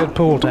 This is a good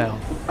pool town.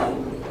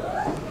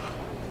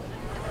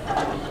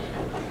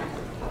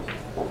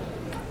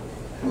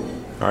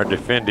 Our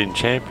defending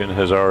champion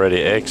has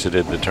already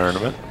exited the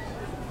tournament,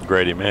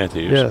 Grady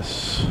Matthews.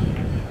 Yes,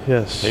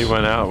 yes. He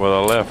went out with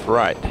a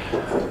left-right.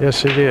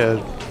 Yes, he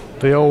did.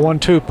 The old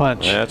 1-2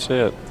 punch. That's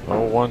it.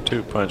 Old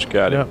 1-2 punch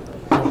got him.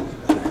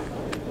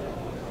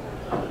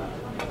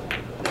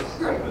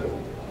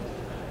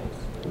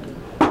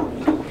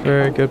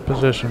 Very good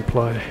position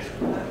play.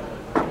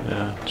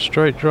 Yeah.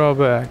 Straight draw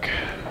back.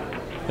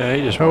 Yeah,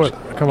 he just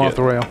come off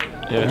the rail.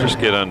 Yeah, just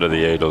get under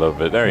the 8 a little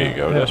bit. There you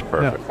go. That's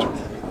perfect. Yeah.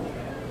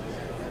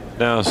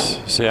 Now,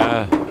 see,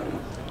 I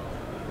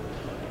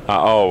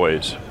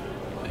always,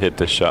 hit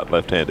this shot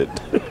left-handed.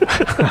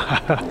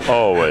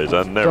 Always.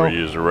 I never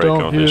use a rake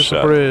on this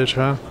shot. Don't use the bridge,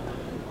 huh?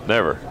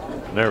 Never.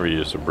 Never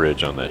use the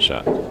bridge on that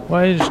shot.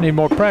 Well, you just need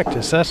more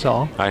practice, that's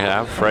all.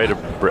 I'm afraid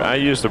of. I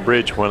use the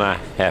bridge when I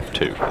have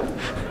to.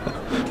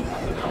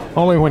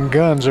 Only when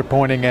guns are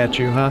pointing at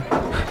you, huh?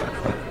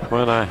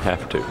 When I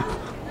have to.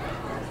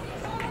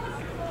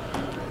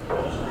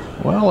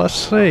 Well, let's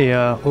see.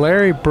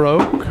 Larry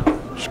broke,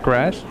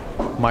 scratched,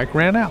 Mike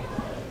ran out.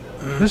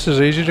 This is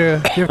easy to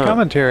give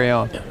commentary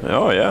on.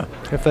 Oh, yeah.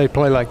 If they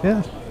play like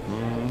this.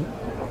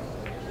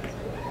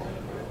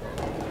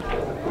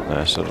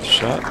 Nice little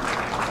shot.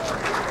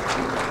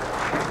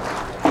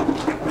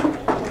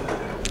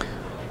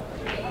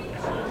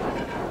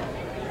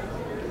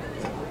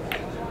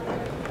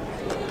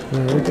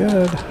 Very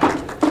good.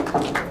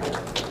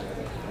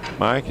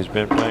 Mike has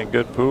been playing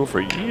good pool for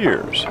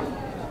years.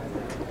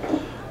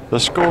 The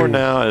score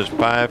now is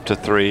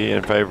 5-3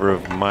 in favor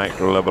of Mike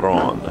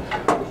Lebron.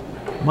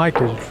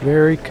 Mike is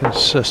very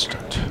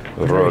consistent.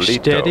 Very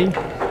steady.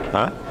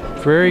 Huh?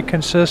 Very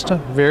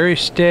consistent, very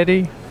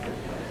steady,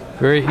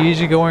 very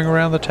easy going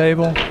around the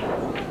table.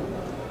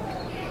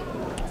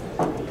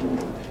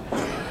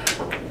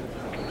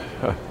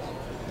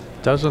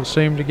 Doesn't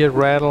seem to get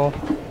rattled.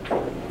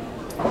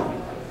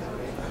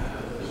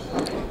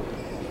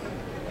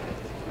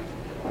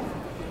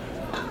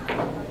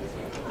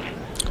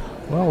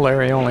 Well,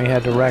 Larry only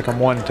had to rack him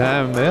one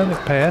time then. It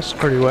passed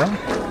pretty well.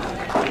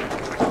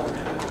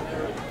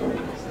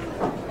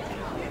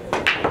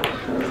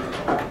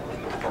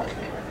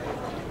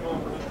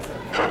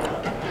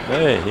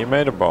 Hey, he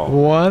made a ball.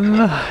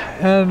 One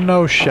and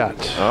no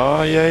shot.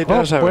 Oh, yeah, he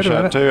does have a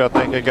shot, too. I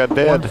think it got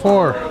dead.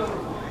 1-4.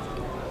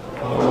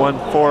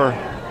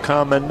 1-4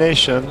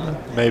 combination,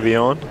 maybe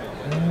on.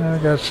 I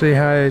got to see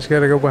how he's got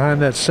to go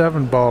behind that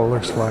 7 ball,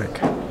 looks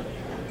like.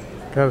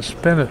 Got to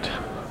spin it.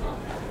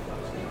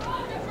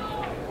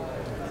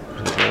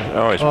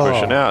 Oh, he's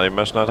pushing out. He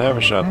must not have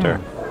a shot there.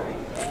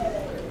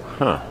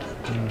 Huh.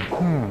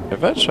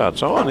 If that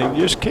shot's on, he can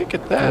just kick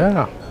it that.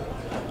 Yeah.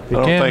 I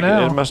don't think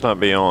it must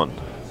not be on.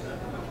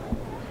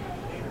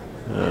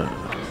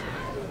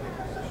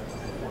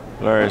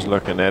 Larry's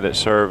looking at it,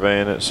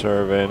 surveying it,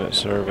 surveying it,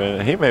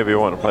 surveying it. He may be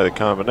wanting to play the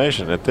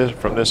combination.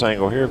 From this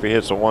angle here, if he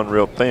hits the one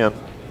real thin,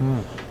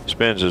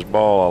 spins his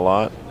ball a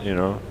lot, you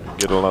know,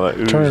 get a lot of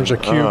ooze. Turns a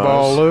cue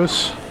ball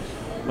loose.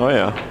 Oh,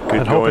 yeah. Could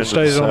and hope it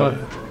stays on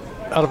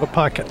out of a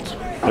pocket.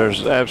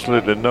 There's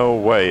absolutely no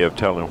way of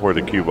telling where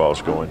the cue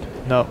ball's going.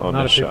 No,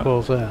 not if he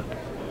pulls that.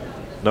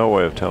 No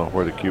way of telling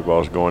where the cue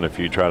ball's going if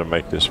you try to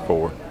make this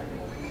 4.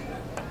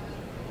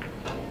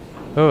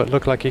 Oh, it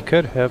looked like he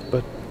could have,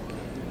 but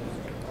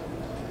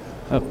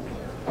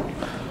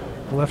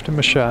left him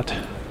a shot.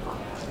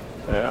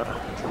 Yeah.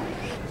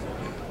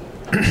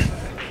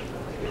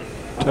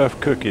 Tough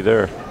cookie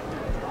there.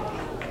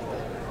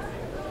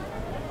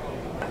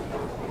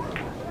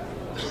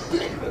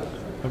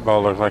 That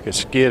ball looked like it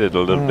skidded a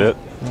little bit.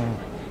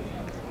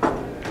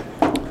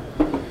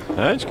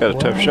 He's got a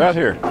tough shot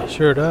here.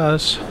 Sure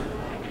does.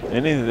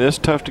 Anything this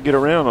tough to get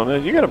around on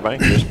it, you got to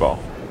bank this ball.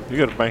 You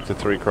got to bank the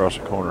 3 across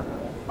the corner.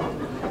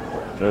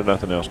 There's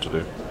nothing else to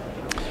do.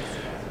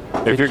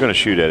 If you're going to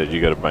shoot at it,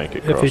 you got to bank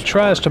it. If he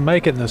tries to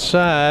make it in the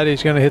side,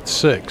 he's going to hit the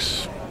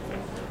 6.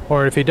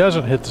 Or if he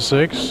doesn't hit the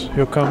 6,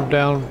 he'll come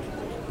down.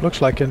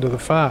 Looks like into the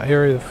 5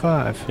 area of the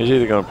 5. He's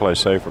either going to play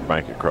safe or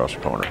bank it across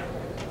the corner.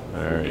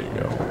 There you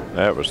go.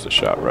 That was the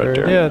shot right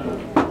there. There it did.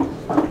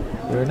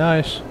 Very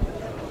nice.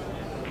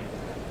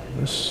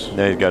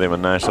 Now he's got him a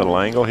nice little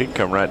angle. He can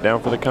come right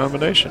down for the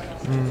combination.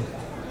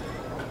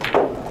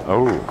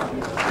 Oh,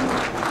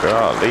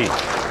 golly.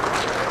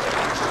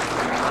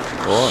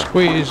 Boy.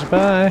 Squeezed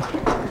by.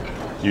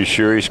 You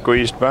sure he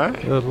squeezed by?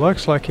 It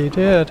looks like he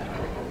did.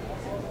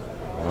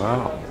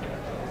 Wow.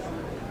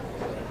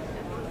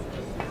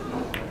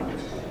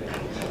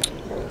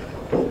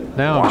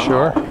 Now I'm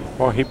sure.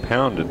 Well, he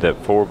pounded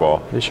that 4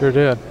 ball. He sure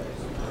did.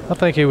 I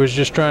think he was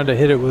just trying to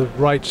hit it with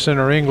right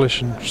center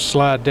English and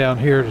slide down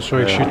here so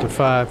he could shoot the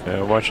 5.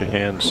 Yeah, watch your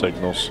hand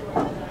signals.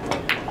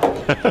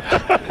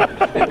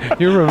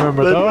 You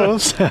remember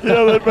those? Yeah,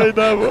 they may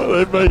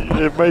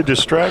not. It may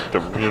distract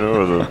them, you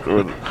know,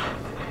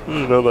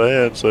 the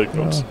hand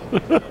signals.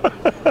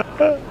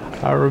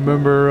 I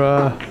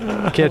remember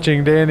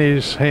catching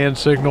Danny's hand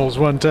signals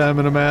one time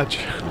in a match.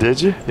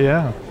 Did you?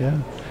 Yeah, yeah.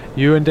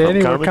 You and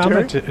Danny were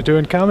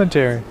doing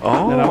commentary.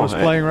 Oh, and I was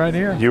playing right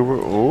here. You were.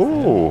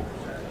 Ooh.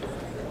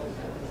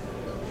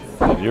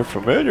 You're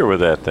familiar with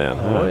that then,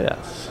 huh? Oh,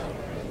 yes.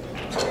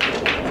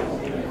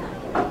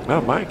 Now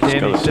Mike is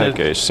going to take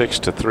a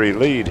 6-3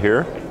 lead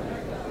here.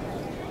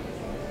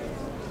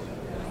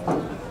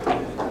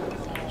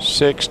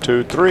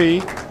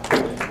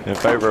 6-3 in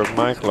favor of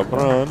Mike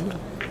Lebron.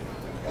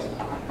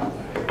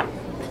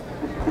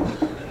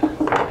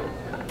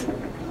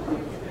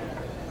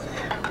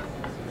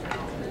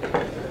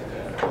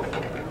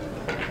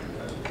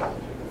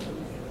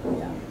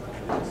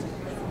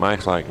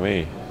 Mike's like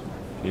me.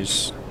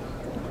 He's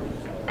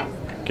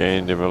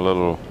gained him a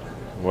little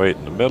weight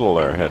in the middle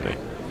there, hadn't he?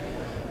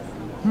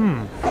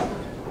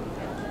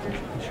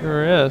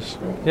 Sure is.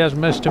 He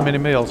hasn't missed too many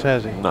meals,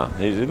 has he? No,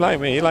 he's like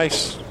me. He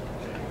likes.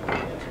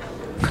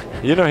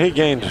 You know, he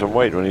gained some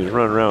weight when he was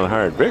running around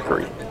Howard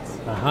Bakery.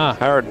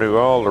 Howard knew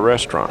all the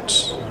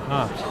restaurants,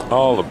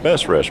 all the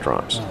best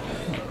restaurants.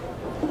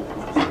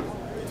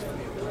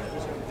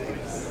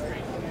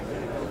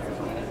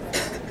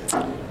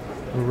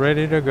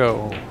 Ready to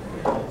go.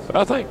 But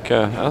I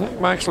think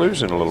Mike's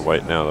losing a little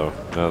weight now, though.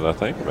 Now that I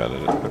think about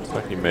it, it looks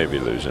like he may be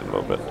losing a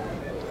little bit.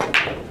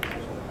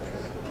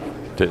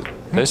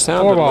 They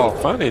sounded a little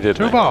funny, didn't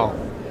they? 2 ball.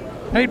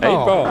 8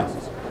 ball. 8 ball.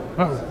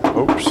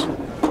 Uh-oh. Oops.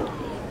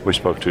 We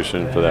spoke too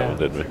soon for that one,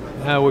 didn't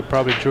we? No, we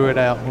probably drew it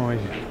out when we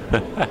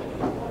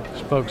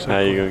spoke so How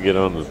you going to get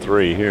on the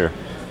 3 here?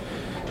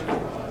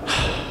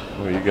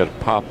 Well, you got to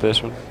pop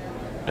this one.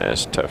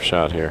 That's a tough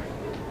shot here.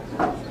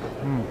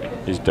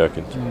 He's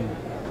ducking.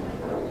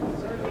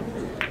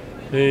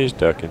 He's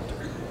ducking.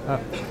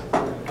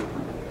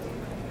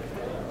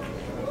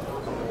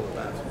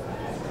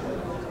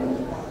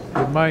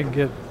 We might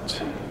get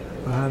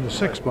behind the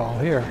 6 ball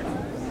here.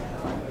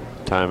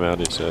 Timeout,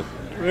 he said.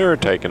 We're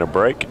taking a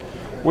break.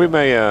 We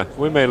may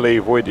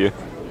leave with you.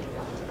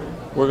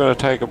 We're going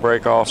to take a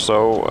break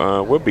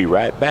also. We'll be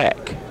right back.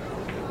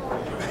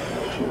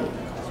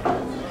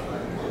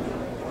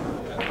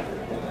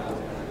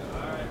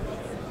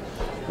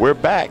 We're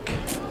back.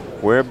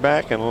 We're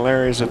back, and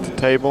Larry's at the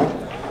table.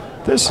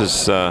 This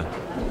is,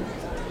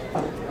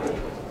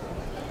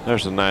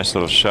 there's a nice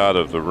little shot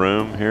of the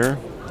room here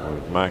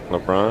with Mike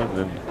Lebron.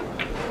 And,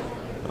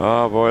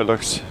 oh, boy, it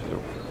looks,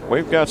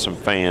 we've got some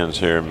fans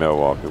here in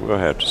Milwaukee. We'll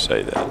have to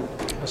say that.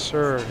 Yes,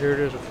 sir. Here it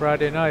is a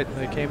Friday night, and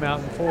they came out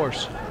in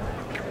force.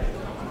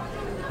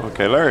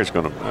 Okay, Larry's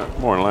going to,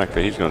 more than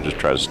likely, he's going to just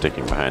try to stick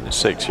him behind the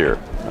 6 here.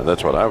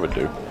 That's what I would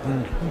do.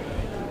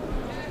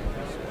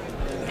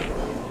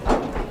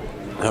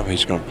 Now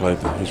he's going to play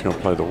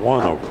the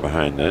 1 over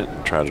behind that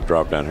and try to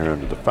drop down here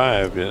under the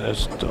 5. Yeah,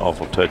 that's an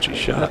awful touchy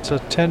shot. That's a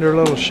tender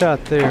little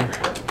shot there.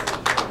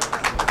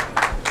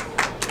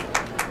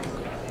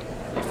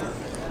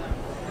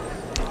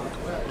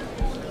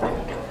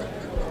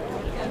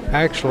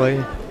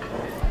 Actually,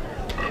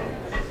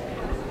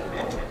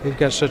 he's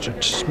got such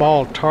a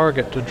small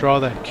target to draw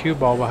that cue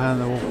ball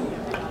behind the wall.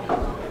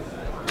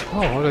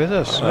 Oh, look at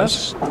this.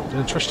 That's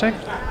interesting.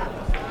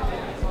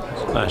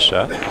 Nice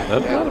shot.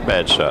 That's not a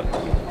bad shot.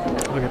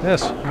 Look at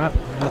this.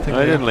 Nothing. No,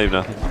 he didn't leave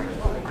nothing.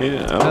 He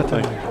didn't. I don't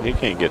Nothing. think he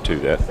can't get to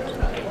that.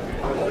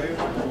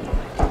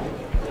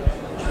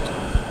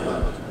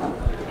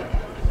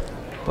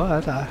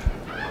 But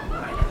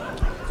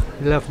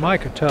he left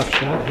Mike a tough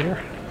shot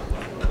here.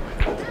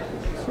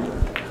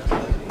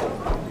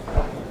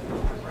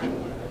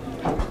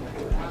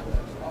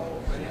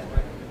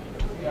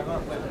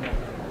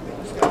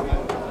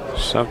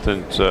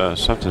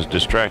 Something's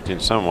distracting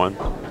someone.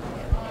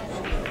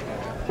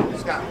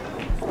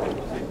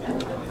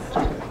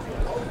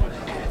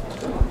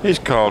 He's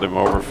called him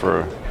over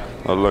for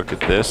a look at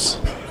this.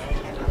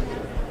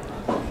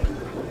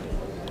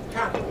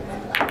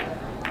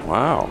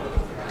 Wow.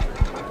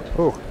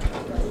 Oh.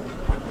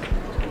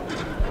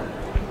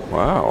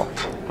 Wow.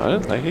 I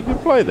didn't think he could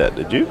play that,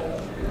 did you?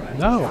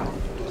 No.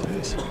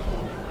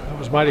 That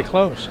was mighty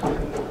close.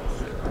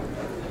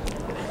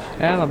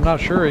 And I'm not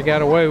sure he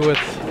got away with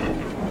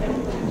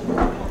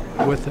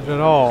it at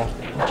all.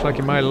 Looks like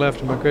he might have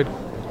left him a good.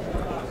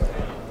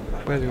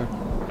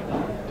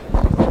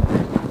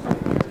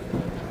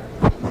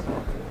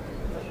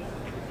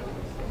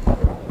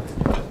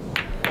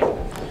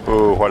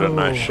 Oh, what a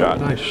nice shot.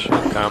 Nice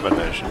shot.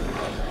 Combination.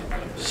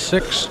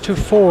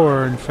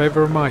 6-4 in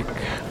favor of Mike.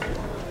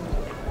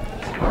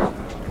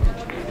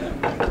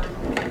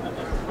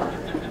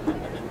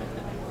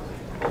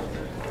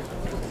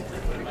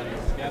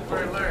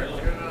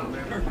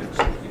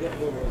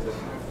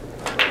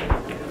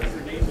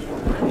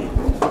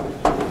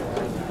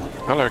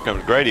 Well, there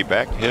comes Grady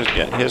back.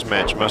 His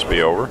match must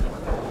be over.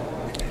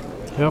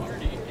 Yep.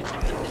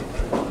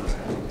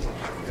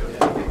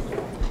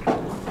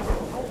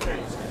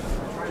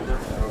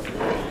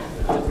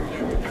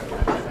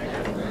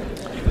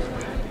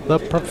 The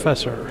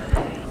professor.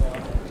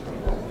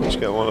 He's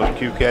got one of those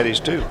cue caddies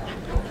too.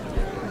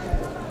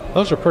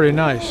 Those are pretty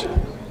nice.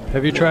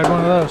 Have you tried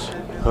one of those?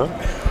 Huh?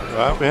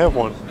 I have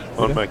one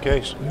on my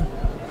case.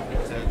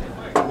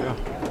 Yeah,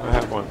 I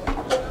have one.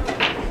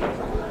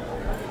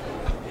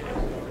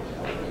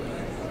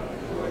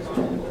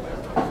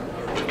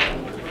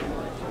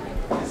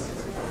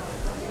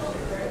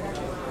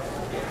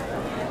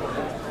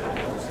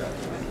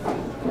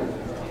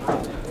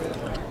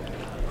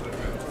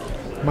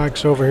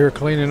 Mike's over here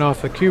cleaning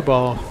off the cue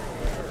ball.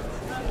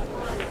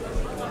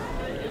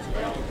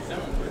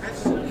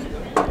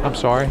 I'm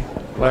sorry.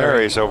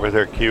 Larry's over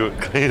there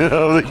cleaning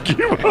out the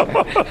cue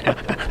ball.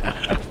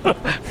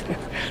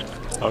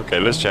 Okay,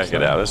 let's check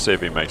it out. Let's see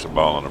if he makes a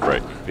ball on a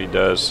break. If he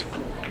does,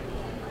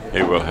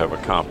 he will have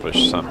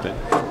accomplished something.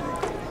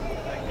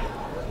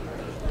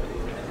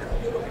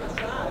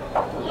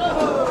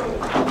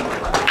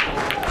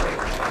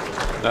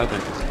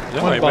 Nothing.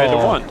 No, he made it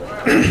 1.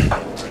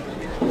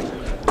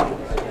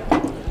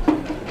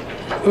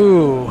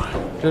 Ooh,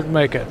 didn't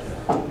make it.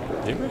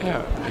 He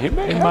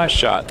may have a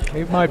shot.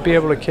 He might be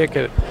able to kick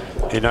it.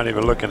 He's not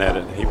even looking at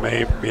it. He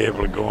may be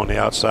able to go on the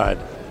outside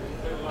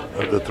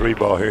of the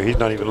 3-ball here. He's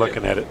not even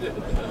looking at it.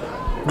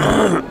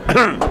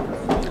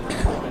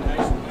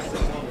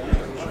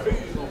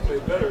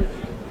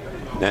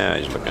 Now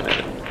he's looking at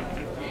it.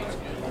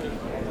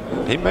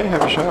 He may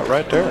have a shot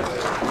right there.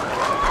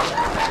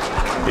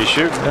 He's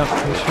shooting. Yep,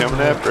 He's coming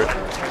after it.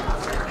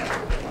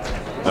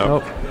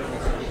 Nope.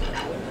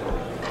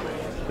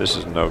 This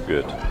is no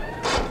good.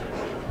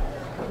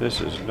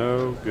 This is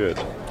no good.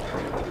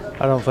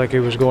 I don't think he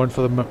was going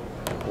for the.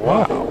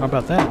 Wow. How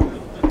about that?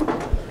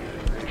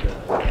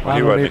 Well,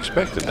 he wasn't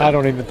expecting that. I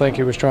don't even think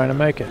he was trying to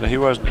make it. No, he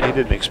wasn't. He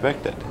didn't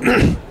expect that.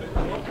 I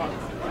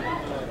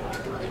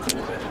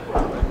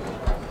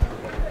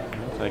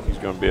think he's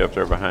going to be up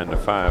there behind the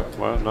 5.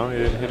 Well, no, he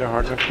didn't hit it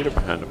hard enough to get it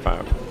behind the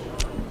 5.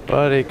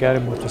 But he got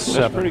him with the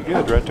 7. That's pretty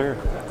good right there.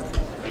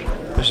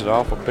 This is an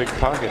awful big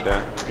pocket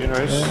down. You know,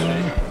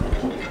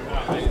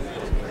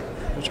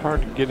 it's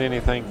hard to get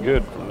anything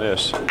good from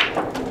this.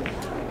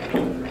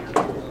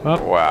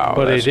 Well, wow.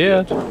 But he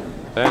did. Good.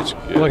 That's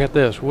good. Look at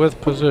this,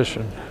 with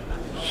position.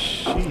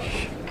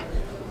 Sheesh.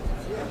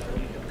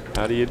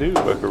 How do you do,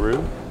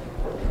 Buckaroo?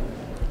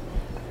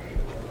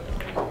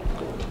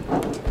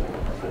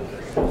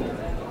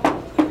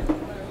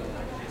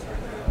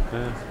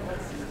 Yeah.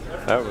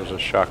 That was a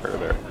shocker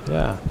there.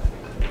 Yeah.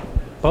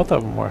 Both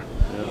of them were.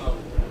 Yeah.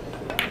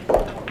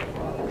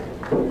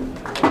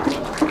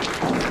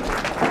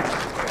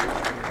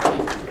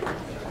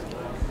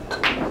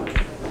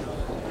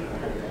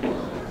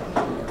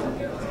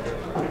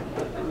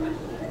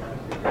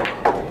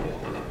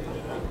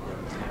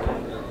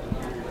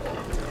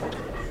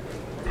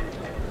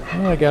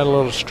 Well, I got a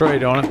little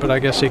straight on it, but I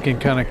guess he can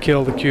kind of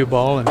kill the cue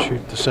ball and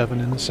shoot the 7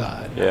 in the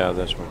side. Yeah,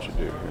 that's what you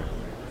do here.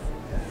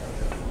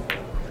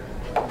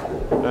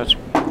 That's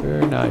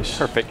very nice.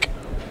 Perfect.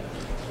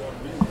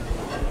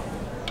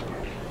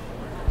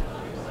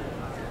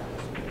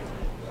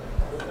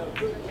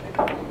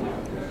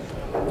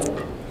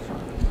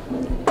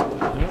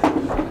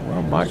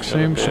 Well, Mike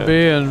seems to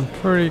be in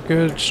pretty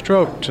good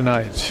stroke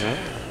tonight. Yeah.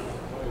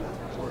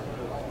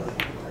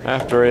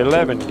 After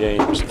 11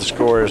 games, the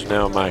score is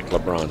now Mike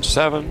Lebron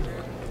 7,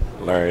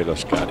 Larry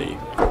Lisciotti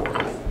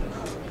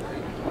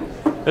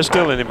 4. It's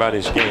still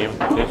anybody's game.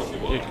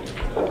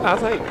 I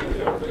think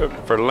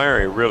for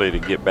Larry really to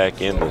get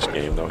back in this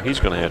game, though, he's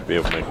going to have to be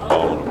able to make a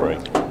ball on a break.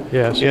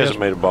 Yes, he hasn't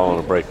made a ball on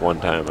a break one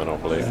time, I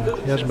don't believe. Yeah,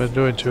 he hasn't been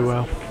doing too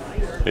well.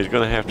 He's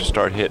going to have to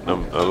start hitting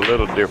them a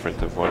little different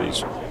than what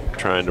he's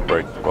trying to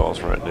break the balls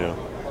right now.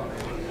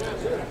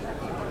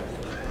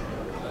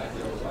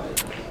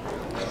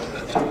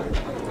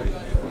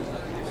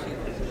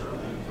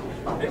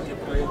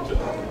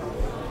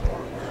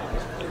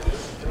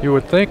 You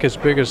would think, as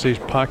big as these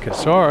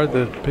pockets are,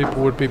 that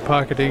people would be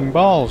pocketing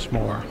balls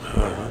more,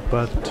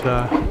 but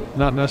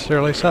not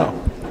necessarily so.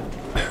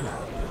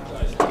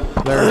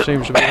 Larry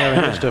seems to be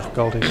having his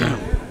difficulties now.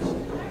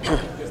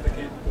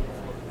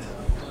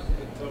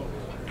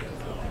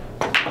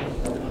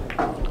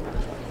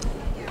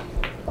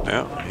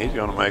 Yeah, he's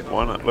going to make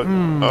one. Look,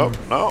 oh,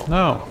 no.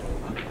 No.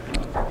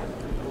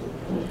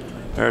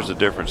 There's the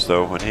difference,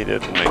 though, when he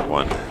didn't make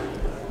one.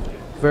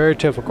 Very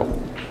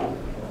typical.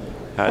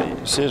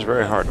 See, it's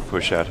very hard to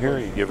push out here.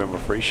 You give him a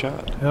free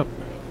shot. Yep.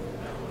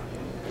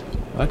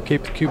 I'd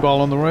keep the cue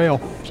ball on the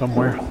rail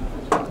somewhere.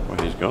 Well,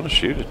 he's going to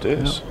shoot at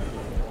this. Yep.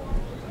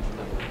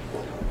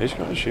 He's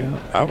going to shoot.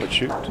 Yep. I would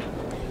shoot.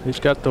 He's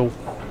got the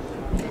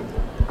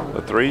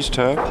 3's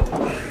tough.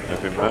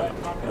 If he met,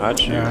 I'd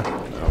shoot. Yeah.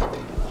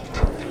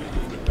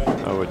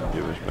 No. I wouldn't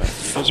give his back.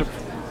 It's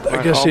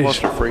I guess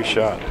almost a free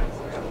shot.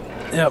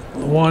 Yep.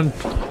 One.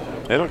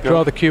 It'll go.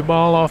 Draw the cue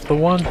ball off the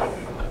 1.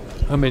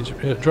 I mean,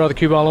 draw the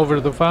cue ball over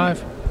to the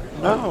 5?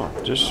 No,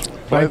 just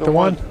play the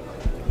 1.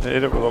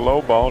 Hit it with a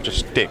low ball, just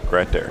stick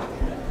right there.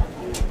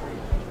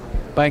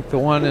 Bank the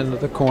 1 into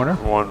the corner.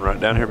 1 right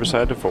down here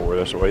beside the 4.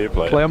 That's the way you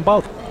play it. Play them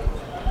both.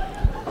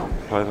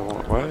 Play the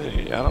 1. Well,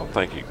 I don't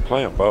think you can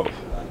play them both.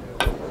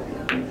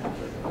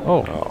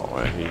 Oh. Oh,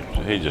 well,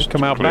 he just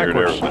come out cleared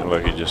backwards. everything.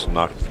 Look, he just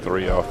knocked the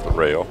 3 off the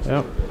rail.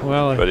 Yep.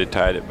 Well, but he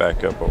tied it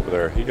back up over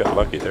there. He got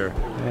lucky there.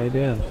 Yeah, he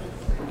did.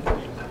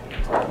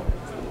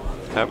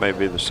 That may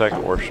be the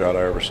second worst shot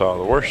I ever saw.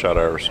 The worst shot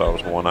I ever saw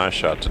was the one I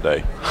shot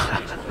today.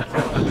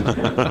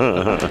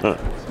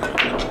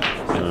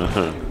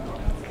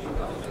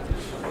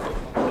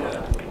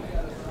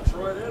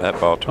 That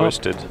ball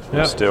twisted.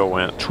 Yep. It still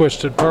went.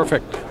 Twisted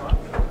perfect.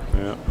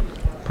 Yeah.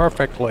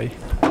 Perfectly.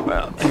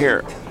 Well,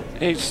 here,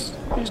 he's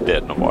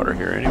dead in the water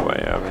here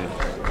anyway. I mean,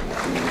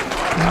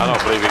 I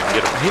don't believe he can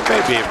get him. He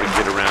may be able to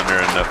get around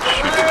there enough to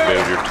shoot the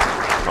billiard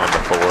on the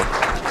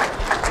 4.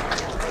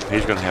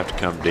 He's going to have to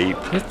come deep.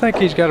 I think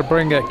he's got to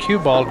bring that cue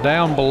ball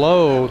down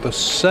below the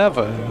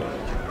 7.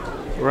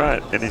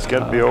 Right, and he's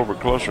got to be over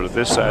closer to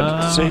this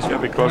side. See, he's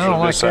got to be closer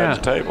to this side of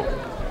the table.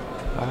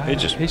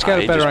 He's got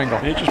a better angle.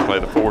 He just play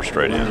the 4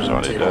 straight in is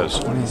what he does.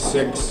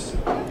 26.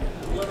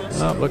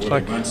 No, it looks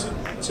like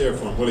Let's hear it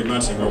for him. Willie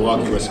Munson,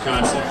 Milwaukee,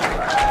 Wisconsin. Is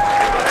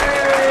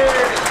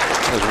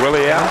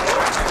Willie out?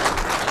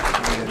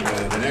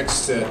 And the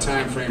next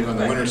time frame on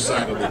the winner's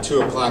side will be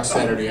 2 o'clock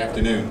Saturday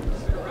afternoon.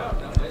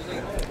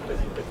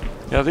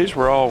 Yeah, these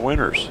were all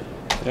winners.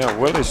 Yeah,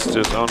 Willie's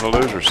just on the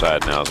loser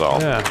side now is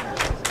all. Yeah.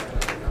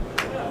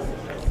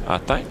 I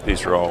think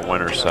these are all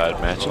winner's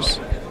side matches.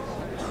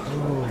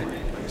 Ooh,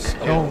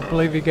 don't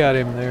believe you got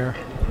him there.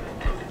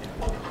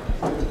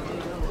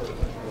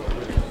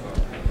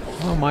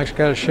 Well, Mike's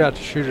got a shot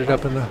to shoot it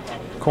up in the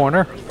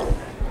corner.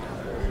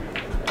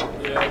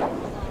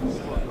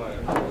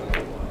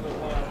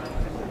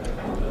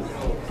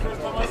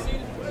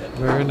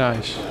 Very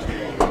nice.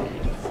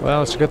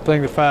 Well, it's a good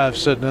thing the 5's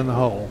sitting in the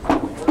hole.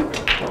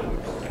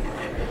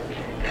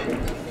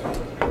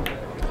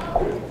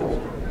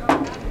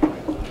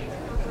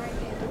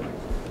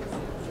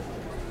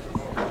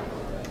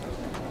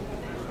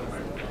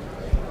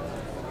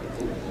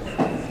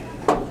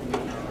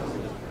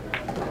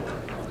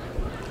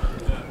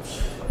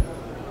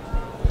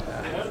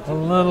 A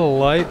little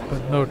light,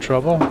 but no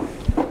trouble. I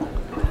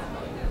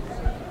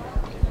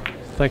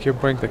think you'll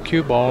bring the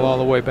cue ball all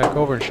the way back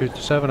over and shoot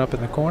the 7 up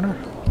in the corner.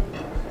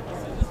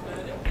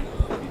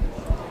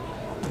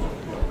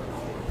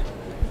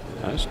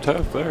 That's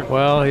tough there.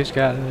 Well, he's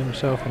gotten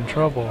himself in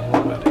trouble a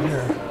little bit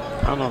here.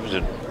 I don't know if he's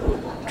in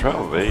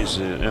trouble, but he's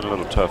in a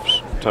little tough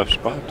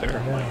spot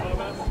there. Yeah.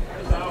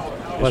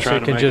 He's Plus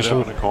trying he to can make just it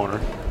up in the corner.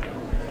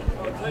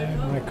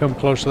 Might come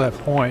close to that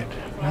point.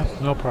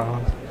 No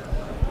problem.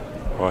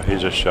 Well,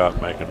 he's a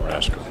shot making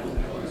rascal.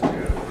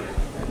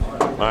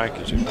 Mike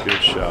is a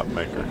good shot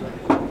maker.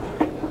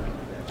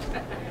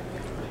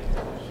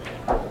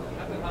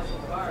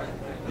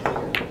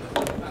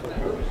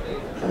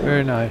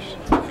 Very nice.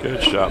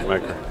 Good shot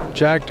maker.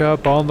 Jacked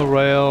up on the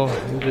rail,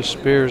 he just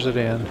spears it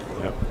in.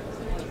 Yep.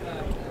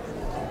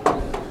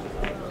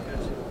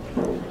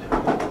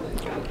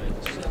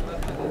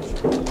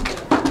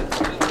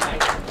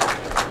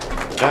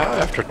 Now,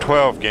 after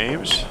 12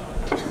 games,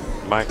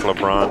 Mike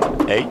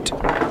Lebron 8,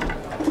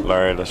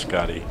 Larry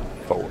Lisciotti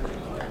 4.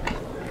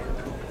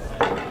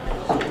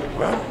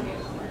 Well,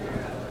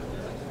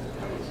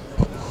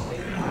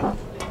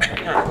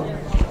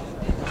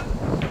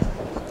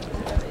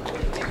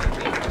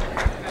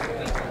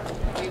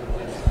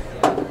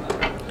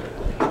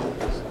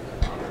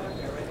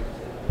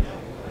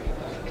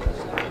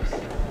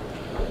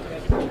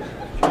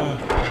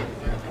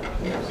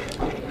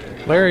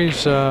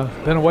 Larry's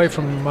been away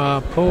from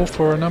pool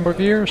for a number of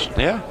years.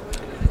 yeah.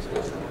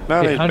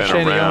 Well, he's I been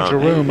understand he owns a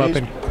around. room up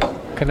in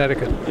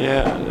Connecticut.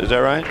 Yeah, is that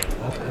right?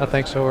 I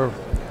think so, or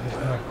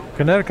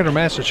Connecticut or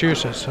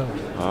Massachusetts. So.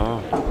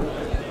 Oh.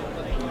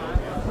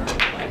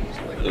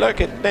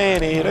 Look at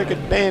Danny, look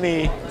at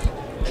Danny.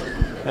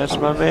 That's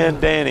my man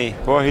Danny.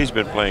 Boy, he's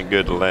been playing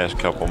good the last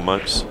couple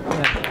months.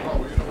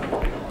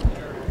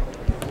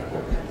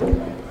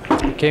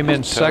 He came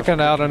in second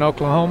out in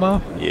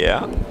Oklahoma.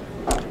 Yeah.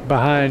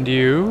 Behind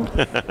you,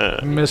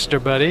 Mr.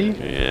 Buddy.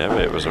 Yeah,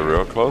 but it was a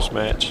real close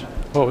match.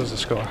 What was the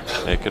score?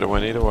 It could have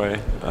went either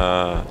way.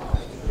 I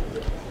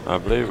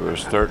believe it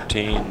was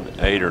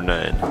 13-8 or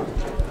 9.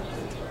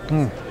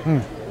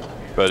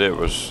 But it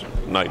was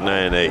like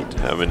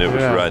 9-8. I mean, it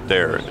was right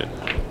there.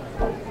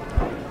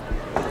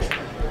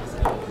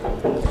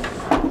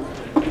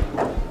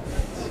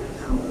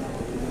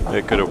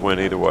 It could have went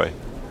either way.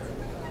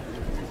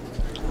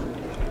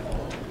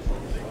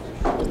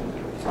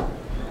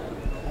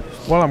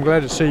 Well, I'm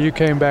glad to see you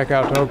came back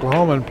out to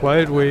Oklahoma and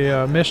played. We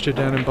missed you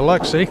down in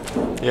Biloxi.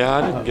 Yeah,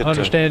 I didn't get I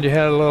understand you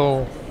had a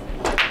little.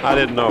 I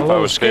didn't know if I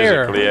was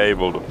scare. physically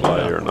able to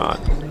play or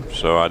not,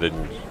 so I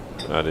didn't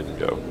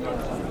go.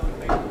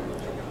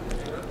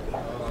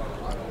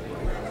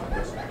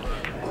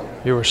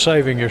 You were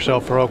saving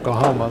yourself for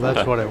Oklahoma.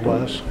 That's what it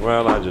was.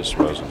 Well, I just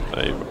wasn't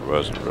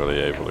really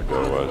able to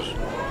go.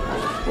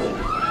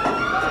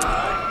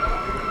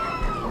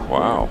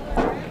 Wow.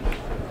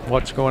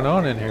 What's going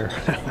on in here?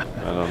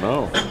 I don't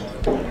know.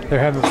 They're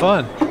having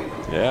fun.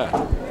 Yeah.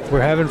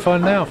 We're having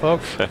fun now,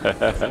 folks.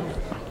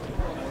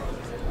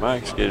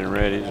 Mike's getting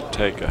ready to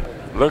take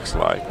looks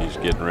like he's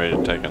getting ready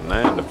to take a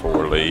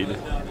 9-4 lead.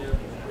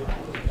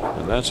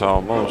 And that's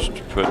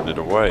almost putting it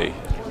away.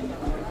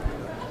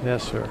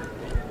 Yes, sir.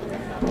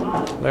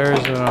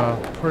 There's a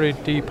pretty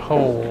deep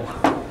hole.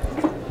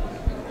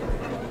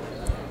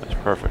 That's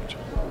perfect.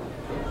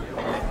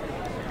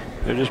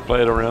 They just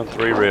played around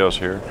 3 rails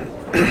here.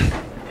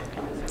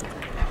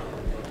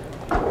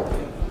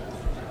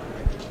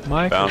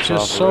 Mike is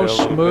just so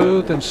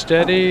smooth and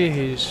steady.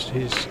 He's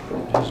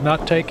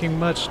not taking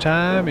much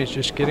time. He's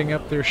just getting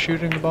up there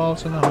shooting the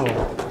balls in the hole. Yep.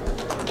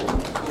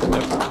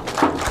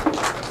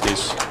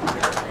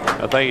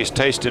 I think he's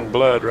tasting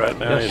blood right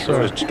now. Yes, he's sir.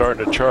 really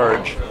starting to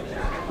charge.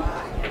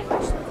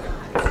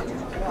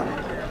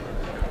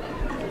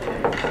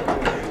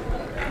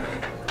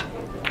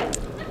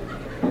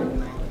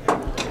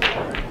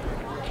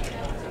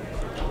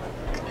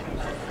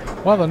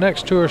 Well, the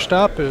next tour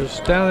stop is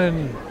down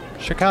in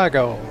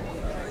Chicago.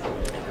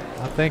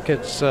 I think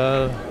it's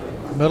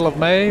middle of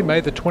May, May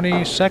the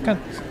 22nd.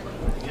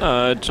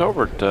 It's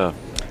over at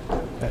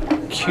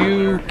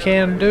Q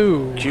Can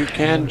Do. Q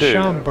Can Do.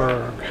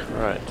 Schaumburg.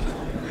 Right.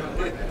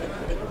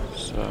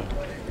 So,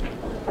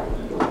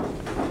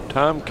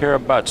 Tom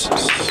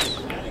Karabatsis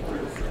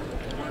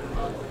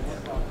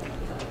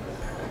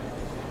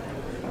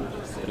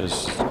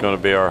is going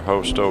to be our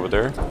host over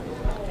there.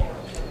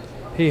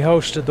 He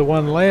hosted the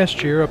one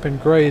last year up in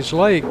Grays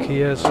Lake. He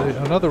has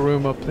another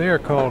room up there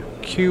called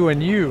Q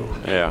and U.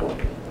 Yeah.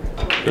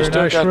 Very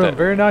nice room. That.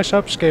 Very nice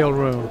upscale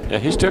room. Yeah,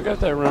 he still got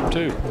that room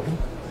too.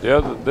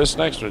 This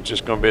next one's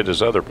just going to be at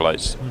his other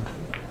place.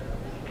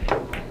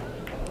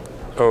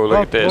 Oh, look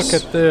at this.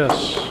 Look at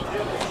this.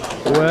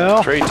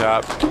 Well.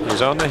 Treetop.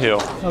 He's on the hill.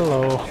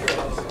 Hello.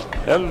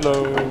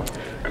 Hello.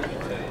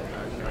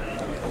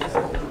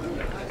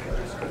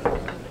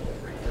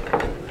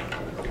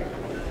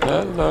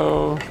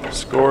 Hello.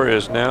 Score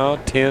is now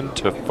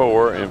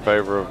 10-4 in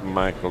favor of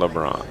Mike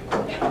Lebron.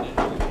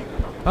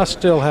 I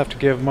still have to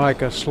give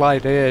Mike a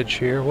slight edge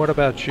here. What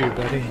about you,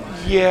 buddy?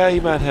 Yeah,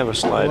 he might have a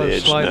slight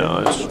edge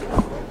now.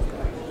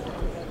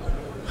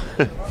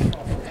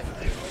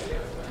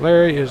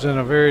 Larry is in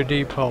a very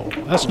deep hole.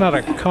 That's not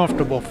a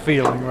comfortable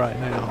feeling right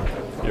now.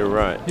 You're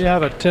right. You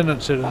have a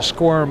tendency to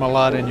squirm a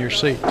lot in your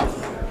seat.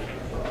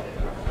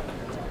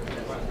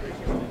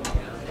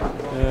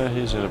 Yeah,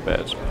 he's in a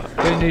bad spot.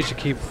 He needs to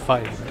keep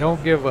fighting.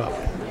 Don't give up.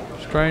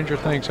 Stranger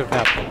things have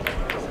happened.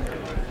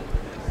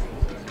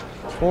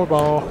 4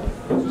 ball,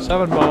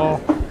 7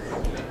 ball,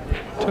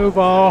 2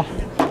 ball.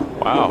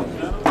 Wow.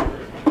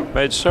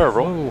 Made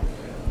several. Ooh.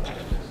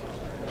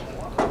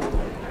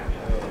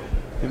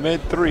 He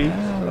made 3.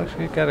 Yeah, looks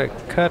like he got a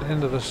cut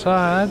into the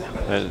side.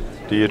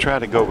 Do you try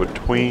to go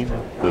between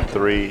the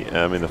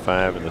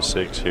 5 and the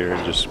 6 here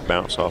and just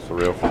bounce off the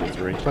rail for the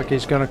 3? Looks like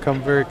he's going to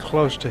come very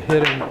close to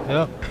hitting.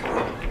 Yep.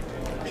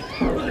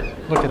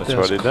 Look at That's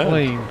what he this. done.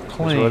 Clean.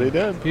 That's what he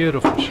done.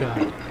 Beautiful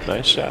shot.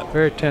 Nice shot.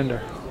 Very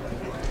tender.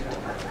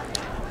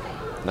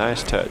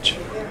 Nice touch. You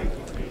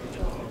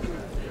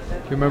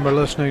remember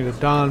listening to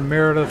Don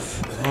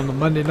Meredith on the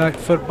Monday Night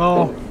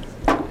Football?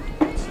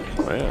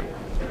 Well,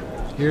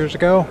 years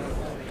ago?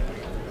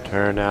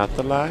 Turn out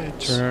the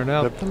lights. Turn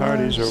out the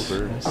party's lights.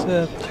 over. That's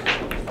it.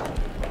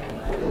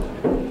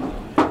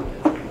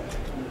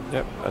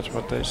 Yep, that's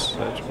what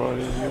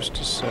he used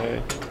to say.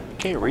 You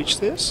can't reach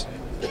this?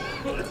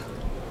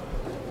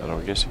 I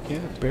don't guess you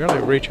can. Barely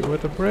reach it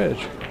with a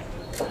bridge.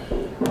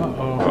 Uh-oh.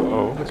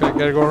 Uh-oh. Looks like I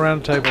gotta go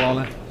around the table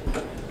on it.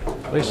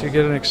 At least you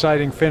get an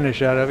exciting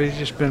finish out of it. He's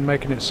just been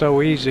making it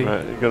so easy.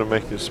 Right, you're going to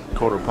make this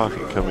corner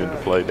pocket come into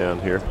play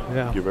down here.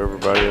 Yeah. Give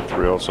everybody a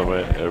thrill.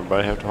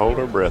 Everybody have to hold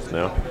their breath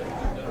now.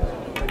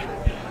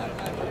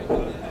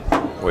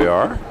 We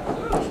are.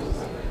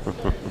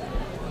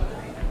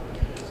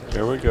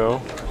 Here we go.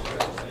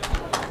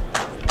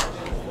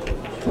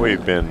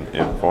 We've been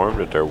informed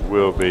that there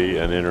will be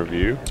an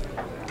interview.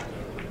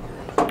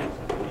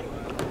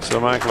 So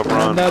Mike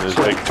Lebron is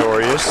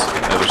victorious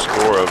at a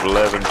score of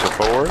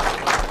 11-4.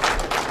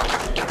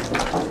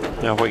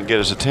 Now, if we can get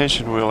his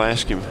attention, we'll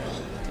ask him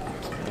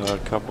a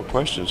couple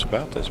questions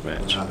about this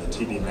match. The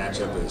TV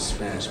matchup is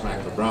Spanish Mike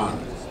Lebron.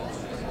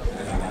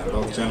 And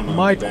both gentlemen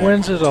Mike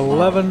wins it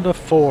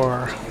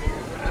 11-4.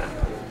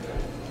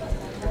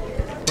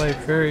 Played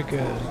very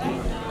good.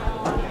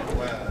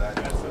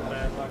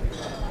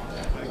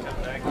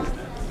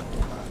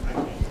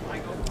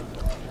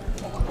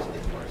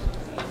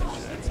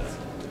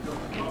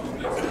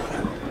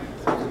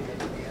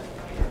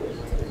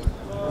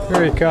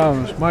 Here he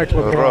comes, Mike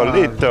LeBron.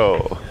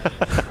 Rolito.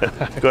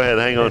 Go ahead,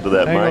 hang on to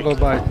that, hang Mike. On to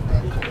the mic.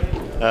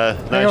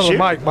 Hang on to the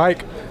mic,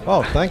 Mike.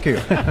 Oh, thank you.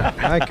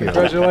 Thank you.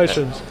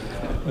 Congratulations.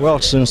 Well,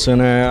 since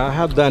I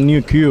had that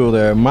new cue,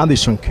 the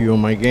Madison cue,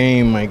 my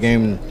game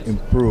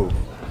improved.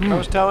 I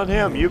was telling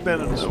him, you've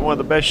been one of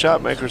the best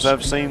shot makers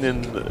I've seen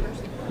in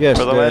yes,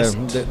 for the last.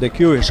 The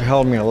cue has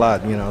helped me a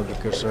lot,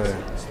 because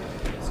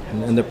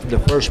in the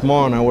first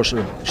month I was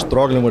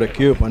struggling with a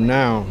cue, but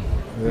now.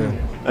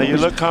 Now you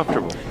look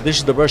comfortable. This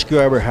is the best cue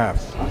I ever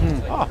have.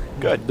 Oh,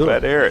 good.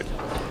 Glad to hear it.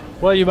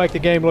 Well, you make the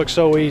game look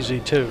so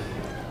easy, too.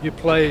 You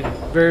play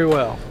very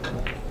well.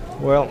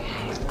 Well.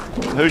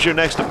 Who's your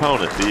next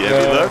opponent? Have you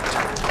looked?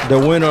 The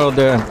winner of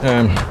the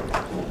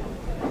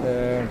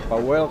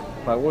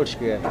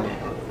Pawelski, I think.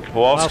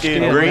 Kowalski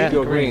and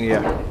Green,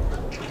 yeah.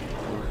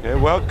 Okay,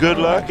 well, good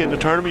luck in the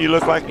tournament. You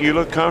look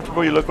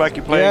comfortable. You look like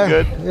you're playing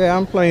good. Yeah,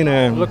 I'm playing.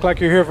 Look like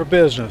you're here for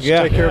business.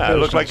 Yeah, Take care of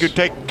business. Look like you're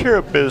taking care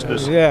of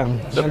business. Yeah.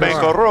 The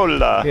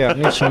Bancarola. Yeah, I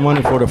need some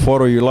money for the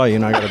photo you like,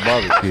 I got a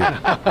barbecue.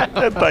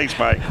 Thanks,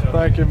 Mike.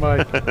 Thank you,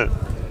 Mike.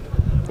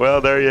 Well,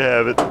 there you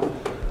have it.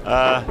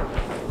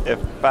 If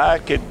I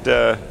could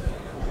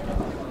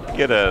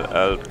get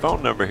a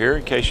phone number here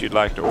in case you'd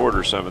like to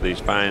order some of these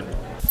fine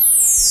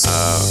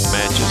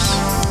matches.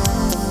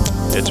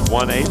 It's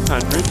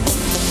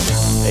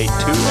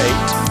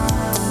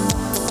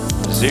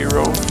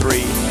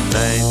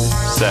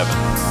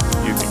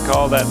 1-800-828-0397. You can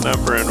call that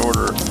number and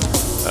order.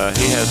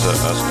 He has a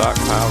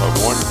stockpile of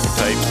wonderful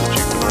tapes that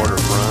you can order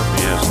from.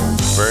 He has a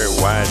very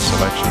wide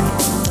selection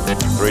of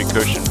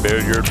 3-cushion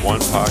billiard, 1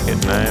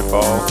 pocket, 9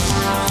 ball.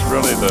 It's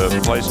really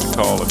the place to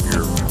call if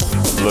you're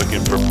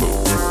looking for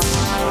pool.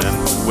 And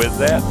with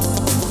that,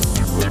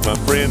 with my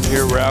friend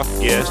here, Ralph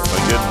Guest, my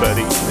good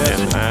buddy,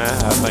 and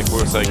I think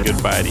we'll say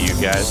goodbye to you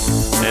guys.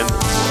 And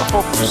I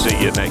hope to see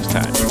you next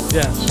time.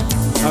 Yes,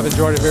 I've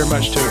enjoyed it very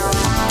much too.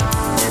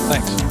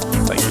 Thanks.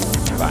 Thank you.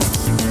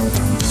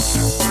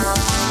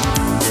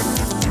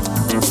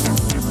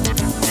 Bye.